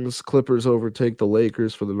rankings, Clippers overtake the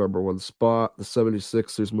Lakers for the number 1 spot. The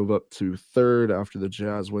 76ers move up to 3rd after the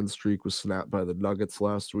Jazz win streak was snapped by the Nuggets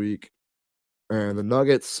last week. And the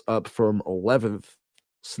Nuggets, up from 11th,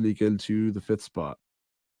 sneak into the 5th spot.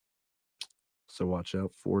 So watch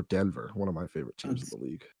out for Denver, one of my favorite teams in the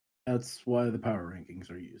league. That's why the power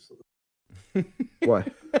rankings are useless. Why?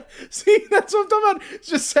 See, that's what I'm talking about. It's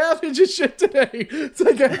just savage as shit today. It's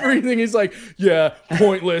like everything is like, yeah,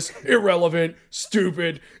 pointless, irrelevant,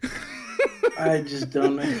 stupid. I just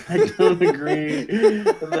don't agree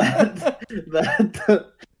that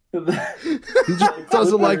He just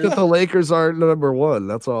doesn't like that the Lakers aren't number 1.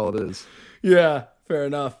 That's all it is. Yeah, fair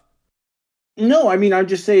enough. No, I mean, I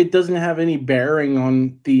just say it doesn't have any bearing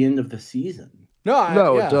on the end of the season.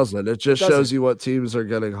 No, it doesn't. It just shows you what teams are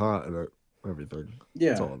getting hot and everything. Yeah.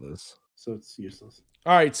 That's all it is. So it's useless.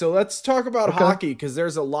 All right, so let's talk about hockey because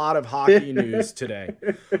there's a lot of hockey news today.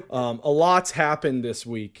 A lot's happened this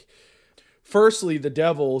week. Firstly, the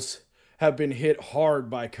Devils have been hit hard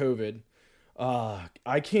by COVID. I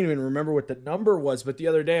can't even remember what the number was, but the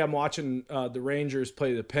other day I'm watching the Rangers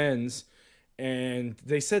play the Pens, and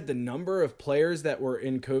they said the number of players that were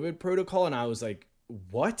in COVID protocol, and I was like,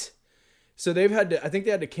 what? So I think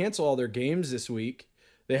they had to cancel all their games this week.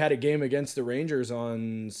 They had a game against the Rangers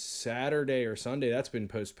on Saturday or Sunday. That's been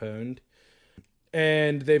postponed.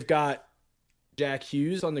 And they've got Jack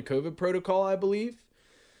Hughes on the COVID protocol, I believe.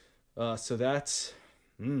 So that's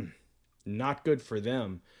not good for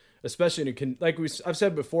them. Especially, I've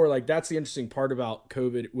said before, like that's the interesting part about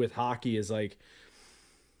COVID with hockey is like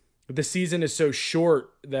the season is so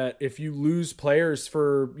short that if you lose players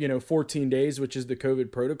for, 14 days, which is the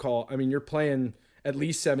COVID protocol, I mean, you're playing at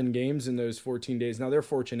least 7 games in those 14 days. Now they're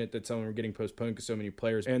fortunate that some are getting postponed because so many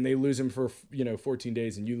players, and they lose them for, 14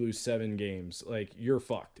 days and you lose 7 games. Like you're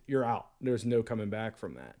fucked. You're out. There's no coming back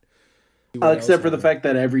from that. Except for the fact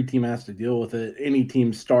that every team has to deal with it. Any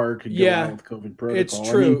team star could go out with COVID protocol. It's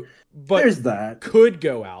true. I mean, but there's that. Could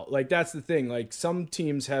go out. Like that's the thing. Like some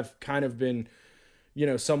teams have kind of been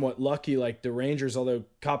somewhat lucky, like the Rangers, although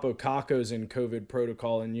Capo Caco's in COVID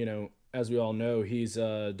protocol and, as we all know, he's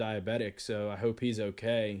diabetic. So I hope he's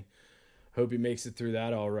okay. Hope he makes it through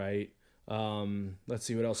that all right. Let's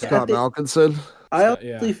see what else. Scott Malkinson. I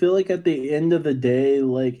honestly feel like at the end of the day,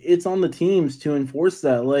 like it's on the teams to enforce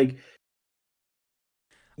that. Like,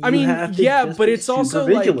 I mean, yeah, but it's also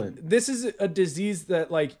vigilant. Like this is a disease that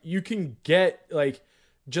like you can get like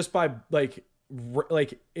just by like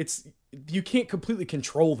it's you can't completely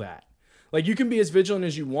control that. Like you can be as vigilant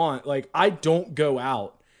as you want. Like I don't go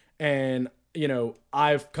out and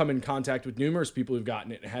I've come in contact with numerous people who've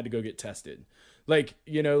gotten it and had to go get tested. Like,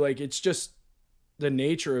 like it's just the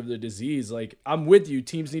nature of the disease. Like I'm with you.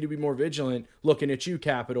 Teams need to be more vigilant looking at you,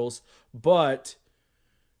 Capitals, but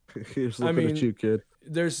here's looking at you, kid.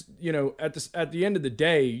 There's, at the end of the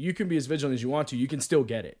day, you can be as vigilant as you want to. You can still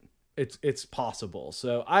get it. It's possible.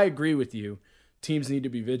 So I agree with you. Teams need to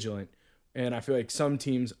be vigilant. And I feel like some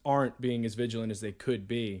teams aren't being as vigilant as they could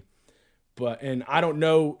be. And I don't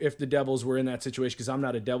know if the Devils were in that situation because I'm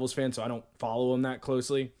not a Devils fan, so I don't follow them that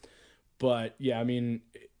closely. But yeah, I mean,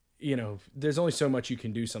 there's only so much you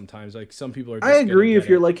can do sometimes. Like some people are just I agree if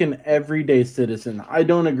you're like an everyday citizen. I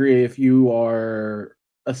don't agree if you are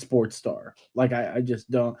a sports star. Like I just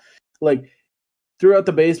don't. Like throughout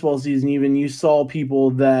the baseball season, even you saw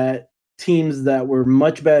teams that were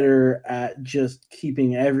much better at just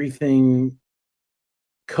keeping everything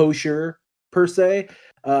kosher per se.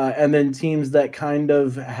 And then teams that kind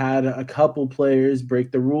of had a couple players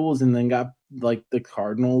break the rules and then got like the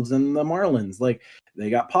Cardinals and the Marlins, like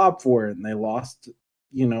they got popped for it and they lost,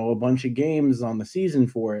 a bunch of games on the season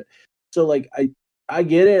for it. So like, I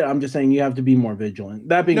get it. I'm just saying you have to be more vigilant.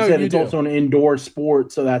 That being said, it's also an indoor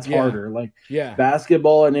sport, so that's harder. Like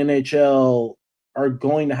basketball and NHL are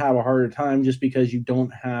going to have a harder time just because you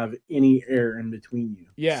don't have any air in between you.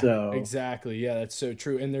 Yeah, so exactly. Yeah, that's so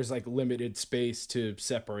true. And there's like limited space to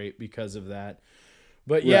separate because of that.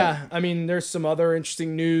 But yeah, I mean, there's some other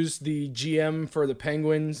interesting news. The GM for the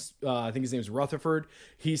Penguins, I think his name's Rutherford,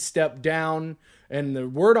 he stepped down. And the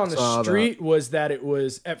word on the street was that it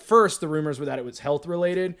was, at first, the rumors were that it was health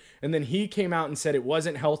related. And then he came out and said it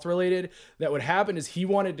wasn't health related. That what happened is he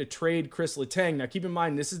wanted to trade Chris Letang. Now, keep in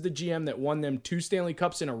mind, this is the GM that won them 2 Stanley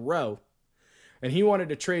Cups in a row. And he wanted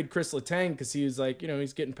to trade Chris Letang because he was like,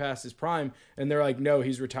 he's getting past his prime. And they're like, no,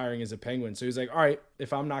 he's retiring as a Penguin. So he's like, all right,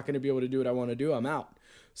 if I'm not going to be able to do what I want to do, I'm out.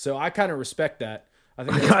 So I kind of respect that. I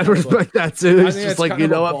kind of respect that too. It's just like,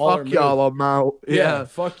 what? Fuck y'all, I'm out. Yeah,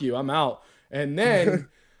 fuck you, I'm out. And then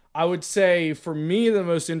I would say for me, the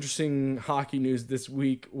most interesting hockey news this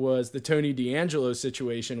week was the Tony DeAngelo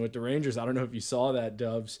situation with the Rangers. I don't know if you saw that,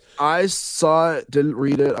 Dubs. I saw it, didn't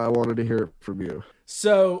read it. I wanted to hear it from you.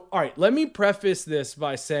 So, all right, let me preface this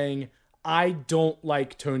by saying I don't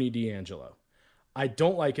like Tony DeAngelo. I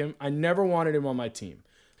don't like him. I never wanted him on my team.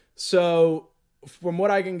 So, from what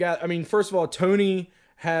I can get, I mean, first of all, Tony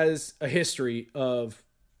has a history of,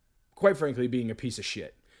 quite frankly, being a piece of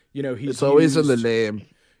shit. It's always in the name.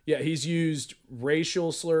 Yeah, he's used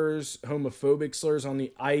racial slurs, homophobic slurs on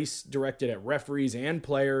the ice directed at referees and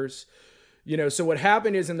players. So what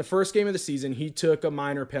happened is in the first game of the season, he took a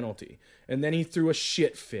minor penalty and then he threw a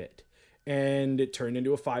shit fit and it turned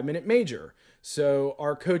into a 5-minute major. So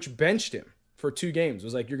our coach benched him for 2 games.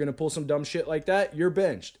 Was like, you're going to pull some dumb shit like that, you're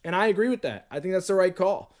benched. And I agree with that. I think that's the right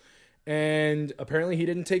call. And apparently he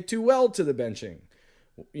didn't take too well to the benching.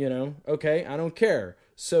 Okay, I don't care.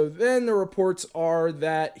 So then the reports are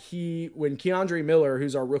that when Keandre Miller,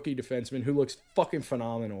 who's our rookie defenseman, who looks fucking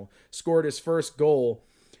phenomenal, scored his first goal,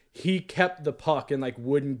 he kept the puck and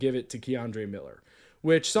wouldn't give it to Keandre Miller,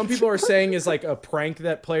 which some people are saying is a prank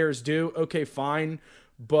that players do. Okay, fine.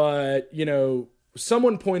 But,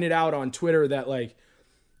 someone pointed out on Twitter that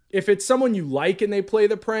if it's someone you like and they play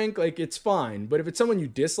the prank, it's fine. But if it's someone you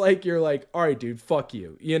dislike, you're like, all right, dude, fuck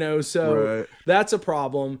you. So right. That's a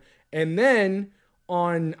problem. And then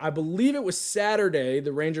on, I believe it was Saturday,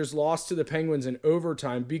 the Rangers lost to the Penguins in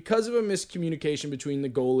overtime because of a miscommunication between the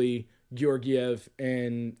goalie, Georgiev,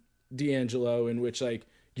 and DeAngelo, in which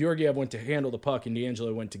Georgiev went to handle the puck and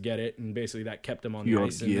DeAngelo went to get it. And basically that kept them on the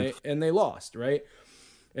ice and they lost, right?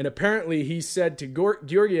 And apparently he said to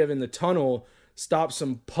Georgiev in the tunnel, stop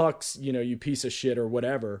some pucks, you piece of shit or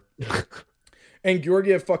whatever. And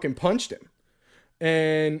Georgiev fucking punched him.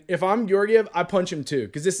 And if I'm Georgiev, I punch him too.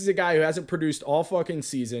 Because this is a guy who hasn't produced all fucking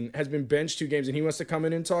season, has been benched 2 games, and he wants to come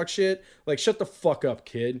in and talk shit. Shut the fuck up,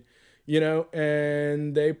 kid.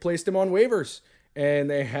 And they placed him on waivers. And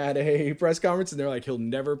they had a press conference, and they're like, he'll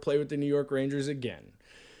never play with the New York Rangers again.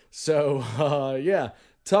 So, yeah.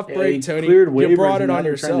 Tough break, Tony. You brought it on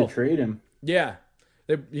yourself. To trade him. Yeah.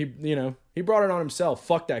 He brought it on himself.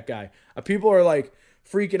 Fuck that guy. People are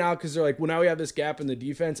freaking out because they're well, now we have this gap in the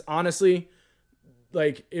defense. Honestly,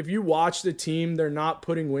 if you watch the team, they're not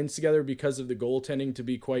putting wins together because of the goaltending, to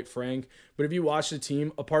be quite frank. But if you watch the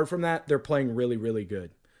team, apart from that, they're playing really, really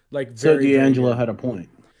good. So DeAngelo had a point.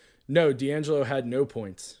 No, DeAngelo had no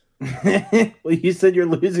points. Well, you said you're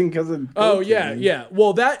losing because of yeah.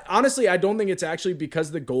 Well, that honestly, I don't think it's actually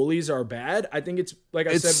because the goalies are bad. I think it's I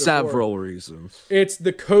said before, several reasons. It's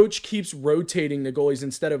the coach keeps rotating the goalies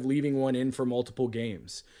instead of leaving one in for multiple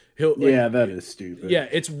games. That is stupid. Yeah,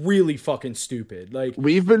 it's really fucking stupid.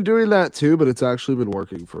 We've been doing that too, but it's actually been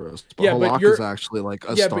working for us. But Halak is actually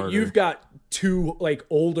a starter. But you've got 2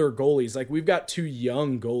 older goalies. We've got 2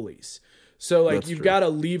 young goalies. So you've got to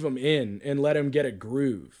leave them in and let them get a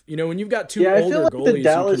groove. When you've got 2 older goalies, the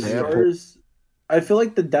Dallas Stars. I feel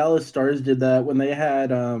like the Dallas Stars did that when they had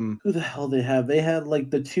who the hell they have? They had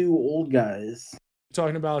the 2 old guys.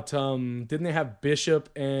 Talking about didn't they have Bishop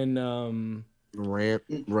and Rant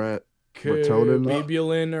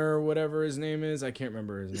Babulin or whatever his name is? I can't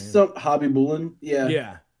remember his name. Hobby Bullen. Yeah.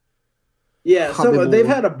 Yeah. Yeah, so they've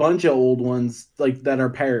had a bunch of old ones that are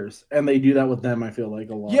pairs, and they do that with them, I feel a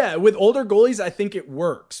lot. Yeah, with older goalies, I think it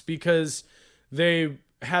works because they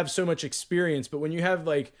have so much experience. But when you have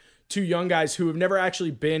 2 young guys who have never actually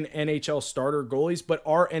been NHL starter goalies, but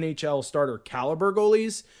are NHL starter caliber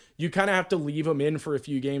goalies, you kind of have to leave them in for a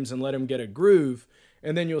few games and let them get a groove.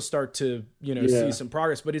 And then you'll start to, see some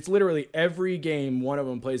progress. But it's literally every game one of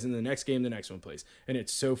them plays, and the next game the next one plays. And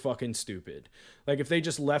it's so fucking stupid. If they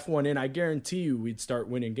just left one in, I guarantee you we'd start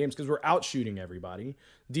winning games because we're out shooting everybody.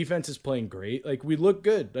 Defense is playing great. We look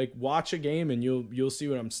good. Watch a game and you'll see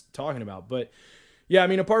what I'm talking about. But, yeah,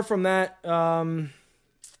 apart from that,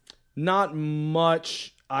 not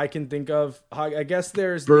much I can think of. I guess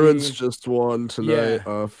there's Bruins just won tonight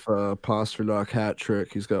off Pasternak hat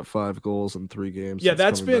trick. He's got 5 goals in 3 games. Yeah,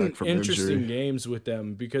 that's been interesting games with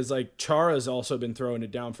them because Chara's also been throwing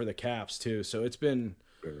it down for the Caps too. So it's been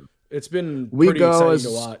pretty exciting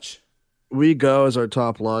to watch. We go as our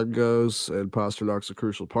top line goes, and Pasternak's a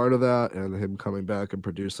crucial part of that. And him coming back and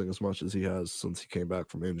producing as much as he has since he came back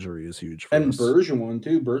from injury is huge for us. And Bergeron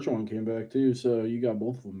too. Bergeron came back too, so you got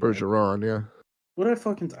both of them. Bergeron, yeah. What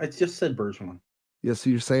I just said Bergeron. Yes,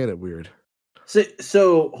 you're saying it weird.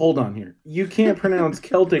 So hold on here. You can't pronounce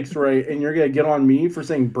Celtics right, and you're gonna get on me for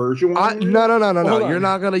saying Bergeron? No. Hold You're on.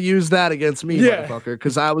 not gonna use that against me, Yeah. motherfucker,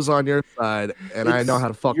 because I was on your side and I know It's how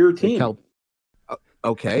to fuck your team.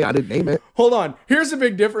 Okay, I didn't name it. Hold on. Here's the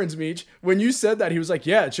big difference, Meech. When you said that, he was like,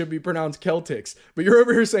 yeah, it should be pronounced Celtics. But you're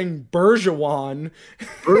over here saying Bergeron.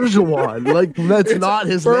 Bergeron, like that's not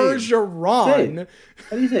his name. Bergeron.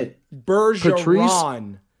 How do you say it?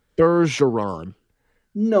 Bergeron. Bergeron.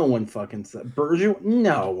 No one fucking said Bergeron.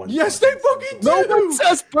 No one. Yes, they fucking do. No one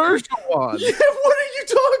says Bergeron. Yeah, what are you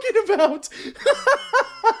talking about?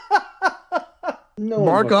 No one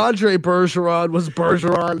Marc fucking- Andre Bergeron was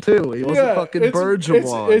Bergeron too. He wasn't fucking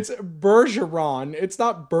Bergeron. It's Bergeron. It's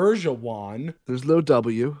not Bergeron. There's no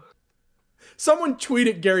W. Someone tweet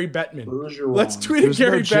at Gary Bettman. Bergeron. Let's tweet There's at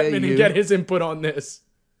Gary no Bettman and JU. get his input on this.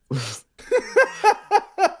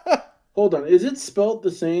 Hold on. Is it spelled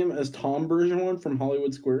the same as Tom Bergeron from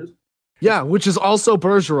Hollywood Squares? Yeah, which is also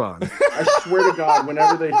Bergeron. I swear to God,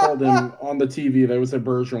 whenever they called him on the TV, they would say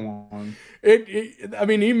Bergeron. I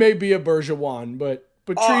mean, he may be a Bergeron, but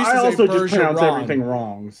Patrice I is also a just pronounce Bergeron. everything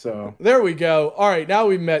wrong. So There we go. All right, now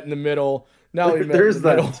we met in the middle. Now we met there's in the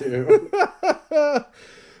that middle.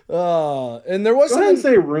 too. And there was Go ahead and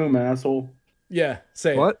something. say room, asshole. Yeah,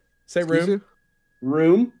 say it. What? Say Excuse room. you?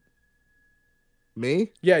 Room.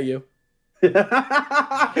 Me? Yeah, you.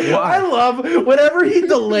 I love whenever he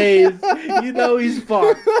delays. You know he's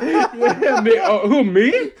fucked. Yeah, me? Oh, who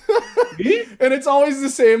me? Me? And it's always the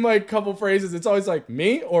same like couple phrases. It's always like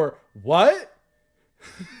me or what?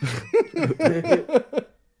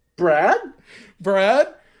 Brad? Brad?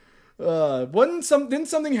 Didn't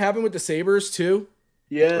something happen with the Sabres too?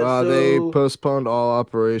 Yeah. They postponed all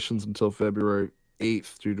operations until February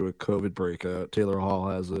 8th due to a COVID breakout. Taylor Hall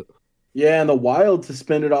has it. Yeah, and the Wild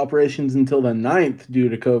suspended operations until the 9th due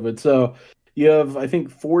to COVID. So you have, I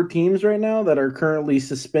think, 4 teams right now that are currently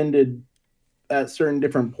suspended at certain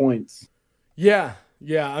different points. Yeah.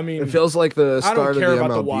 I mean, It feels like the I don't start of the care about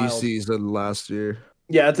the MLB Wild. season last year.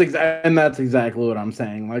 Yeah, and that's exactly what I'm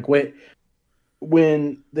saying. Like,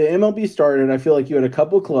 when the MLB started, I feel like you had a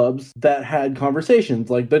couple clubs that had conversations,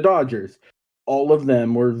 like the Dodgers. All of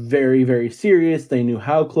them were very, very serious. They knew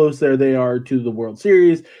how close they are to the World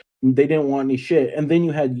Series. They didn't want any shit. And then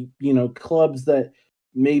you had, clubs that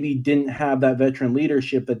maybe didn't have that veteran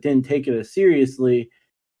leadership, that didn't take it as seriously.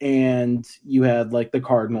 And you had like the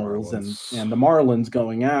Cardinals and the Marlins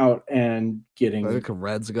going out and getting. I think the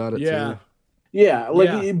Reds got it yeah. too. Yeah,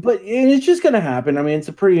 but it's just gonna happen. I mean, it's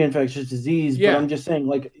a pretty infectious disease. Yeah. But I'm just saying,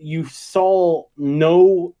 like, you saw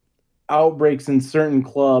no outbreaks in certain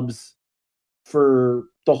clubs for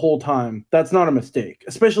the whole time. That's not a mistake,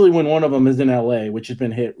 especially when one of them is in LA, which has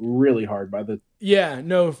been hit really hard by the. Yeah,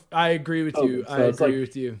 no, I agree with you. So I it's agree like-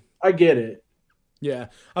 with you. I get it. Yeah.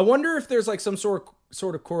 I wonder if there's like some sort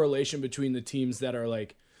of correlation between the teams that are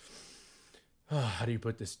like, how do you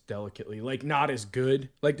put this delicately? Like not as good,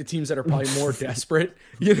 like the teams that are probably more desperate.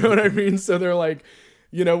 You know what I mean? So they're like,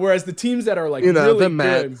 whereas the teams that are like really the good,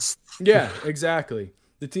 Mets. yeah, exactly.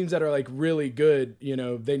 The teams that are like really good,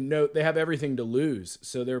 they know they have everything to lose,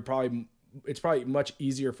 so it's probably much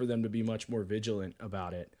easier for them to be much more vigilant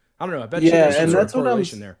about it. I don't know. I bet you there's some and sort of that's what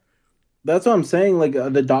correlation there. That's what I'm saying. Like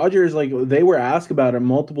the Dodgers, like they were asked about it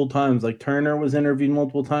multiple times. Like Turner was interviewed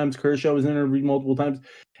multiple times, Kershaw was interviewed multiple times,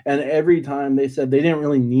 and every time they said they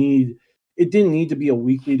didn't need to be a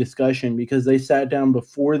weekly discussion because they sat down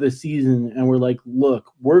before the season and were like,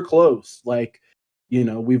 "Look, we're close. Like,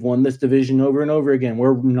 we've won this division over and over again.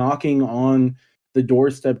 We're knocking on the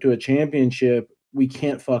doorstep to a championship. We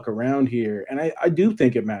can't fuck around here." And I do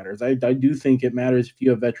think it matters. I do think it matters if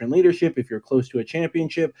you have veteran leadership, if you're close to a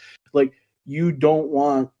championship. Like, you don't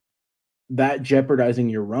want that jeopardizing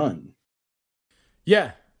your run.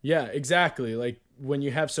 Yeah, exactly. Like when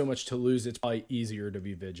you have so much to lose, it's probably easier to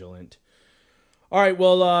be vigilant. All right,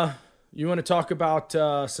 well, you want to talk about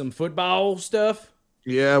some football stuff?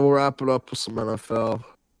 Yeah, we'll wrap it up with some NFL.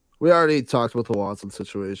 We already talked about the Watson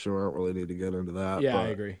situation. We don't really need to get into that. Yeah, I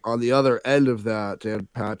but agree. On the other end of that, Dan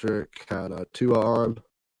Patrick had Tua on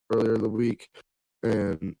earlier in the week,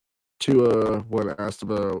 and Tua, when asked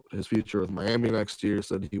about his future with Miami next year,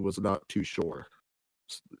 said he was not too sure.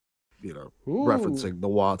 Referencing the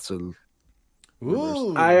Watson.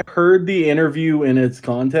 Ooh. I heard the interview in its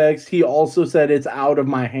context. He also said it's out of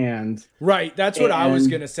my hands. Right, that's what I was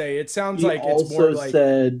And gonna say. It sounds He like it's more also like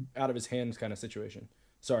said out of his hands kind of situation.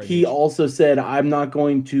 Sorry. he Mitch. also said I'm not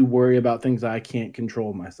going to worry about things I can't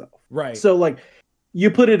control myself. Right. So like, you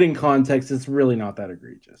put it in context, it's really not that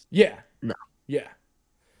egregious. yeah. No. Yeah.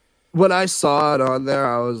 When I saw it on there,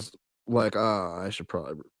 I was like, I should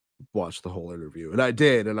probably watch the whole interview, and I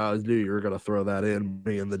did, and I knew you were gonna throw that in,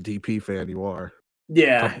 being the DP fan you are.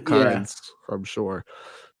 Yeah, Couple kinds, I'm sure.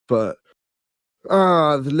 But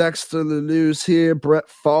the next in the news here, Brett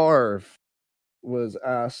Favre was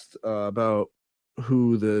asked about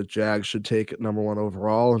who the Jags should take at number 1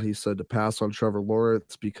 overall, and he said to pass on Trevor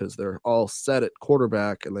Lawrence because they're all set at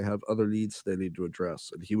quarterback and they have other needs they need to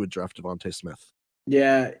address, and he would draft Devontae Smith.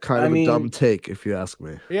 Yeah, Kind of a dumb take, if you ask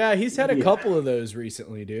me. Yeah, he's had a couple of those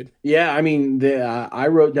recently, dude. Yeah, I mean, I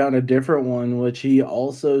wrote down a different one, which he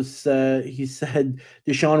also said. He said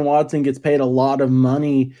Deshaun Watson gets paid a lot of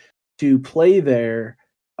money to play there,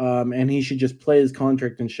 and he should just play his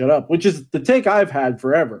contract and shut up, which is the take I've had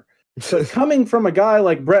forever. But coming from a guy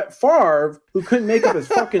like Brett Favre, who couldn't make up his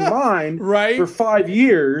fucking mind Right. for 5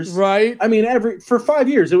 years, Right. I mean, for 5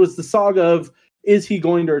 years, it was the saga of, is he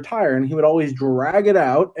going to retire? And he would always drag it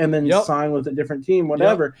out and then sign with a different team,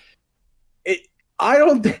 whatever. I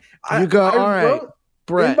don't think You go, all right,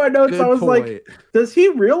 Brett. in my notes, I was like, does he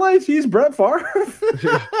realize he's Brett Favre?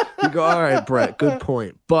 You go, all right, Brett, good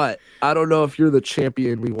point. But I don't know if you're the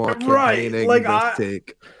champion we want campaigning Like, this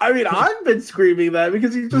take. I mean, I've been screaming that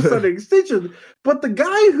because he's just an extension. But the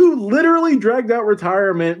guy who literally dragged out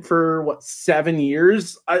retirement for 7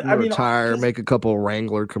 years? I mean, retire, make a couple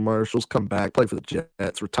Wrangler commercials, come back, play for the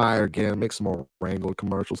Jets, retire again, make some more Wrangler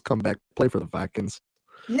commercials, come back, play for the Vikings.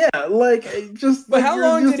 Yeah, like just. But like, how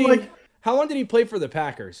long did he? Like, how long did he play for the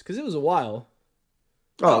Packers? Because it was a while.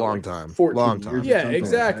 Oh, a long time. 14 long time. years. Yeah, something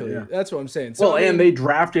exactly. like that, That's what I'm saying. So, well, and they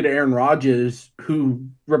drafted Aaron Rodgers, who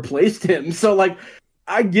replaced him. So, like,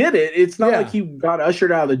 I get it. It's not like he got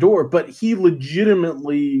ushered out of the door, but he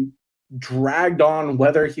legitimately dragged on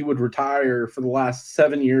whether he would retire for the last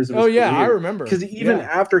 7 years of his career. I remember. Because even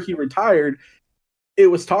after he retired, it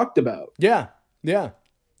was talked about. Yeah.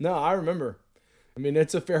 No, I remember. I mean,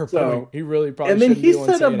 it's a fair point. He really probably. And then he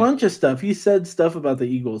said a bunch of stuff. He said stuff about the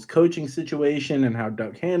Eagles' coaching situation and how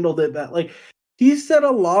Doug handled it. That, like, he said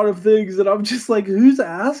a lot of things that I'm just like, who's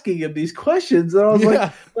asking him these questions? And I was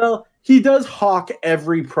like, well, he does hawk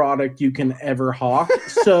every product you can ever hawk.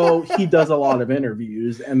 So he does a lot of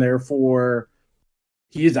interviews, and therefore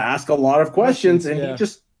he's asked a lot of questions, and he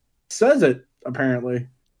just says it, apparently.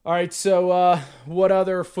 All right. So what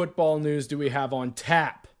other football news do we have on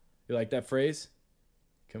tap? You like that phrase?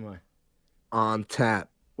 Come on. On tap.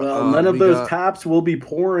 Well, none of those taps will be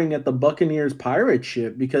pouring at the Buccaneers pirate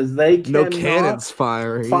ship because they cannot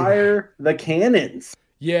fire the cannons.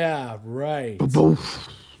 Yeah, right. Boom.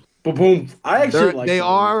 Boom. I actually like they them.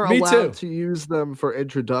 are Me allowed too. to use them for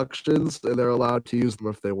introductions, and they're allowed to use them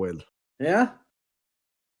if they win. Yeah?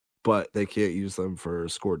 But they can't use them for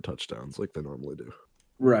scored touchdowns like they normally do.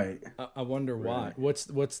 Right. I wonder why. What's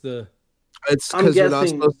the... It's because you're not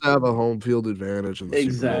supposed to have a home field advantage in the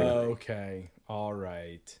Super Bowl. Okay. All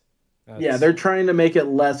right. Yeah, they're trying to make it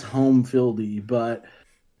less home fieldy, but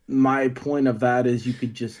my point of that is you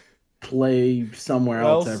could just play somewhere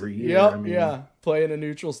else every year. Yep, play in a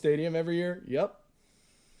neutral stadium every year. Yep.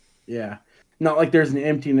 Yeah. Not like there's an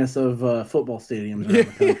emptiness of football stadiums around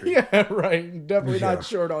the country. Yeah, right. Definitely not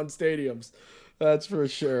short on stadiums. That's for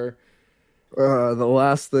sure. The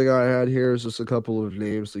last thing I had here is just a couple of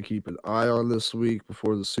names to keep an eye on this week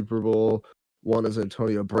before the Super Bowl. One is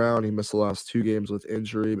Antonio Brown. He missed the last 2 games with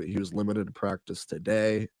injury, but he was limited to practice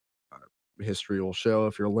today. History will show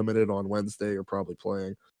if you're limited on Wednesday, you're probably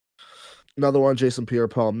playing. Another one, Jason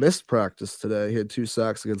Pierre-Paul, missed practice today. He had 2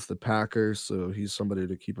 sacks against the Packers, so he's somebody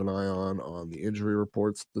to keep an eye on the injury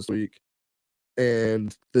reports this week.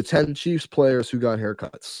 And the 10 Chiefs players who got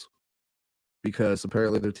haircuts, because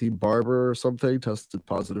apparently their team barber or something tested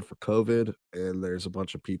positive for COVID, and there's a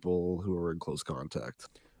bunch of people who were in close contact.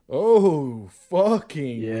 Oh,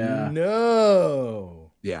 fucking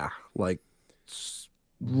no. Yeah, like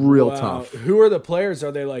real tough. Who are the players?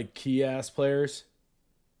 Are they like key-ass players?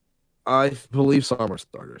 I believe some are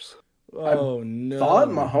starters. Oh, no. I thought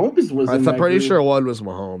Mahomes was in I'm pretty group. sure one was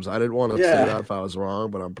Mahomes. I didn't want to say that if I was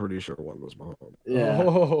wrong, but I'm pretty sure one was Mahomes. Yeah.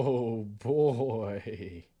 Oh,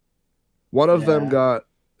 boy. One of them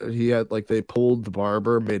they pulled the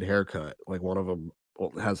barber mid-haircut. Like one of them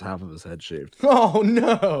has half of his head shaved. Oh,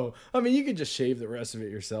 no. I mean, you could just shave the rest of it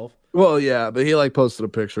yourself. Well, yeah, but he posted a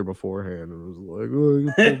picture beforehand and was like,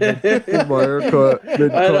 oh, my haircut. I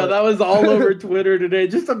know, that was all over Twitter today.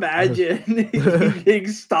 Just imagine getting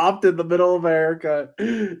stopped in the middle of a haircut.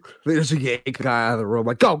 They just yank the guy out of the room,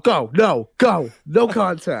 like, go, no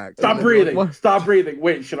contact. Stop breathing. Stop breathing.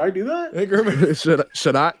 Wait, should I do that?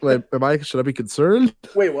 Should I? Should I be concerned?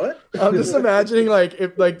 Wait, what? I'm just imagining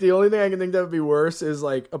if the only thing I can think that would be worse is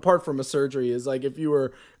apart from a surgery is if you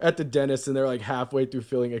were at the dentist and they're halfway through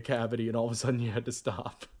filling a cavity and all of a sudden you had to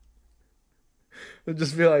stop. They'll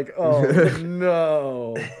just be like, oh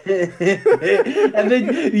no. And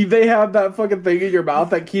then they have that fucking thing in your mouth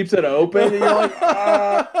that keeps it open, and you're like,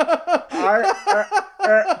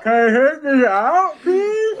 can I hit this out,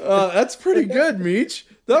 please? That's pretty good, Meech.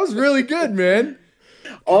 That was really good, man.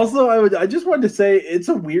 Also, I just wanted to say it's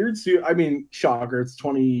a weird suit. I mean, shocker, it's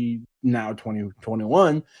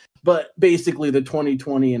 2021, but basically the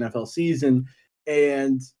 2020 NFL season,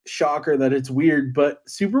 and shocker that it's weird, but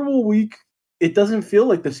Super Bowl week, it doesn't feel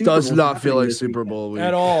like the Super Bowl. Does not feel like Super Bowl week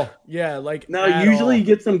at all. Yeah, like now usually you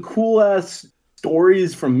get some cool ass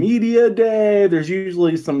stories from media day. There's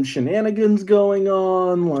usually some shenanigans going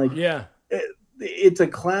on. Like, yeah. It's a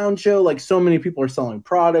clown show. Like, so many people are selling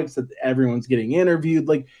products that everyone's getting interviewed.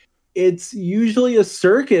 Like, it's usually a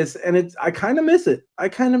circus, and I kind of miss it. I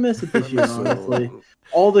kind of miss it this year, honestly.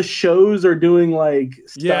 All the shows are doing like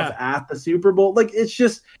stuff at the Super Bowl. Like, it's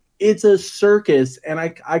a circus, and I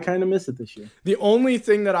kind of miss it this year. The only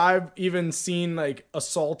thing that I've even seen like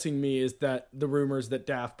assaulting me is that the rumors that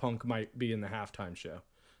Daft Punk might be in the halftime show.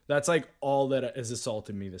 That's like all that has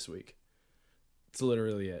assaulted me this week. It's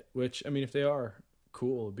literally it. Which, I mean, if they are,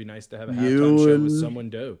 cool. It'd be nice to have a halftime show with someone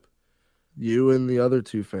dope. You and the other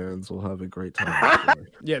two fans will have a great time.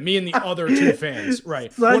 Yeah, me and the other two fans.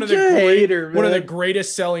 Right. One of the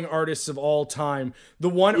greatest selling artists of all time. The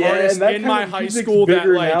one artist in my high school that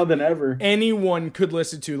like now than ever. Anyone could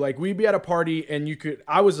listen to. Like, we'd be at a party and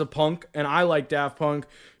I was a punk and I like Daft Punk.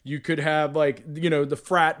 You could have like, you know, the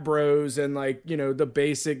frat bros and like, you know, the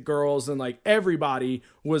basic girls, and like everybody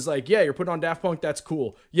was like, yeah, you're putting on Daft Punk. That's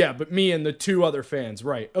cool. Yeah. But me and the two other fans.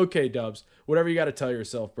 Right. Okay, Dubs. Whatever you got to tell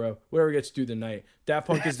yourself, bro. Whatever gets through the night. Daft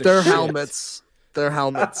Punk is the Their shit. Their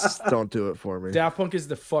helmets don't do it for me. Daft Punk is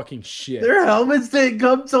the fucking shit. Their helmets didn't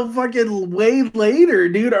come so fucking way later,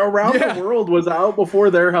 dude. Around the World was out before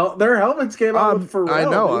their helmets came out with Pharrell. I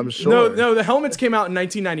know, dude. I'm sure. No, the helmets came out in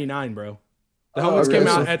 1999, bro. The helmets came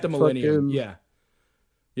out at the Millennium. Yeah.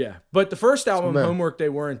 But the first album, Homework, they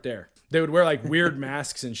weren't there. They would wear like weird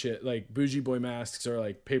masks and shit, like bougie boy masks or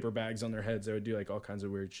like paper bags on their heads. They would do like all kinds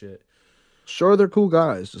of weird shit. Sure, they're cool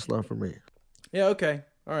guys, just not for me. Yeah, okay.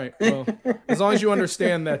 All right. Well, as long as you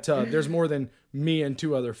understand that there's more than me and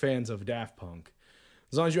two other fans of Daft Punk.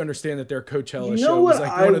 As long as you understand that their Coachella show was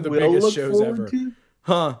like one of the biggest shows ever.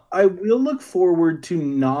 Huh? I will look forward to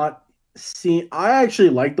not seeing. I actually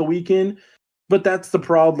like The Weeknd, but that's the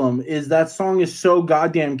problem, is that song is so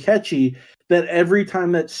goddamn catchy that every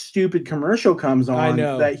time that stupid commercial comes on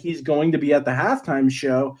that he's going to be at the halftime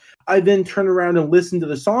show, I then turn around and listen to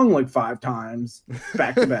the song like 5 times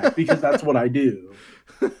back to back because that's what I do.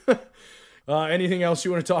 Anything else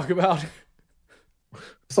you want to talk about? I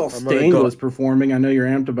saw Sting was performing. I know you're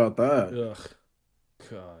amped about that. Ugh.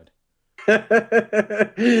 God.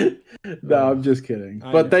 No, I'm just kidding.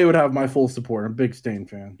 But they would have my full support. I'm a big Stain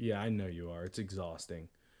fan. Yeah, I know you are. It's exhausting.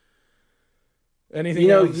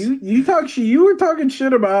 Anything else? You were talking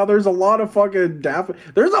shit about how there's a lot of fucking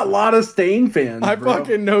there's a lot of Stain fans.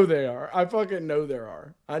 Fucking know they are. I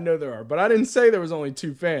know there are. But I didn't say there was only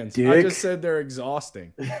 2 fans. Dick. I just said they're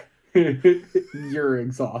exhausting. You're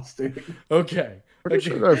exhausting. Okay. Pretty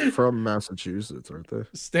sure they're from Massachusetts, aren't they?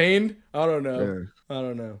 Stained? I don't know. Yeah. I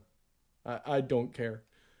don't know. I don't care.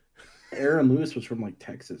 Aaron Lewis was from like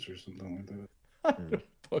Texas or something like that. I don't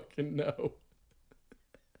fucking know.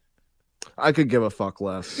 I could give a fuck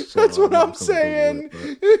less. So that's what I'm saying.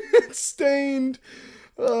 It's Stained.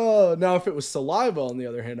 Oh, now if it was Saliva, on the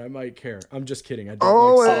other hand, I might care. I'm just kidding. I don't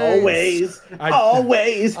always.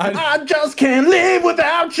 I just can't live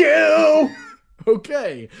without you.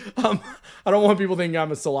 Okay. I don't want people thinking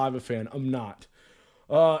I'm a Saliva fan. I'm not.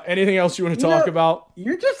 Anything else you want to talk about?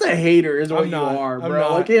 You're just a hater, is what you are,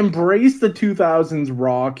 bro. Like, embrace the 2000s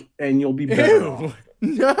rock, and you'll be better off.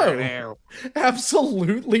 No,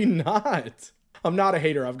 absolutely not. I'm not a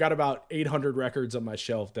hater. I've got about 800 records on my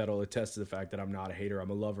shelf that'll attest to the fact that I'm not a hater. I'm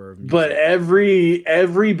a lover of music. But every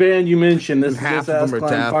band you mention, this ass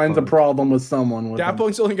clown finds a problem with someone. With Daft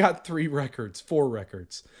Punk's only got 4 records.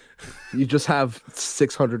 You just have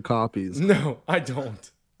 600 copies. No, I don't.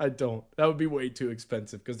 That would be way too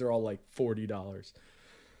expensive because they're all like $40.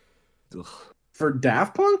 Ugh. For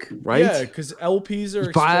Daft Punk? Right? Yeah, because LPs are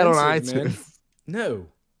expensive, buy it on iTunes. Man. No.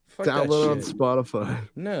 Fuck download that shit. on Spotify.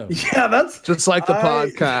 No. Yeah, that's just like the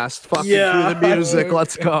podcast. Fucking through the music.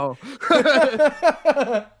 Let's go.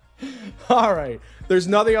 All right. There's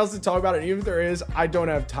nothing else to talk about, and even if there is, I don't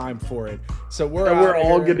have time for it. So we're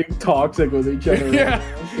all getting toxic with each other.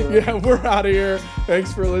 Yeah, we're out of here.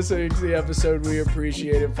 Thanks for listening to the episode. We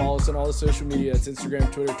appreciate it. Follow us on all the social media. It's Instagram,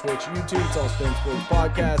 Twitter, Twitch, YouTube. It's all Spin Sports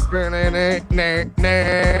Podcast.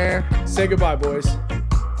 Say goodbye, boys.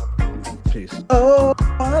 Peace. Oh,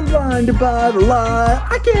 I'm blinded by the light.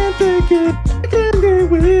 I can't take it. I can't get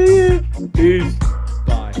with you. Peace.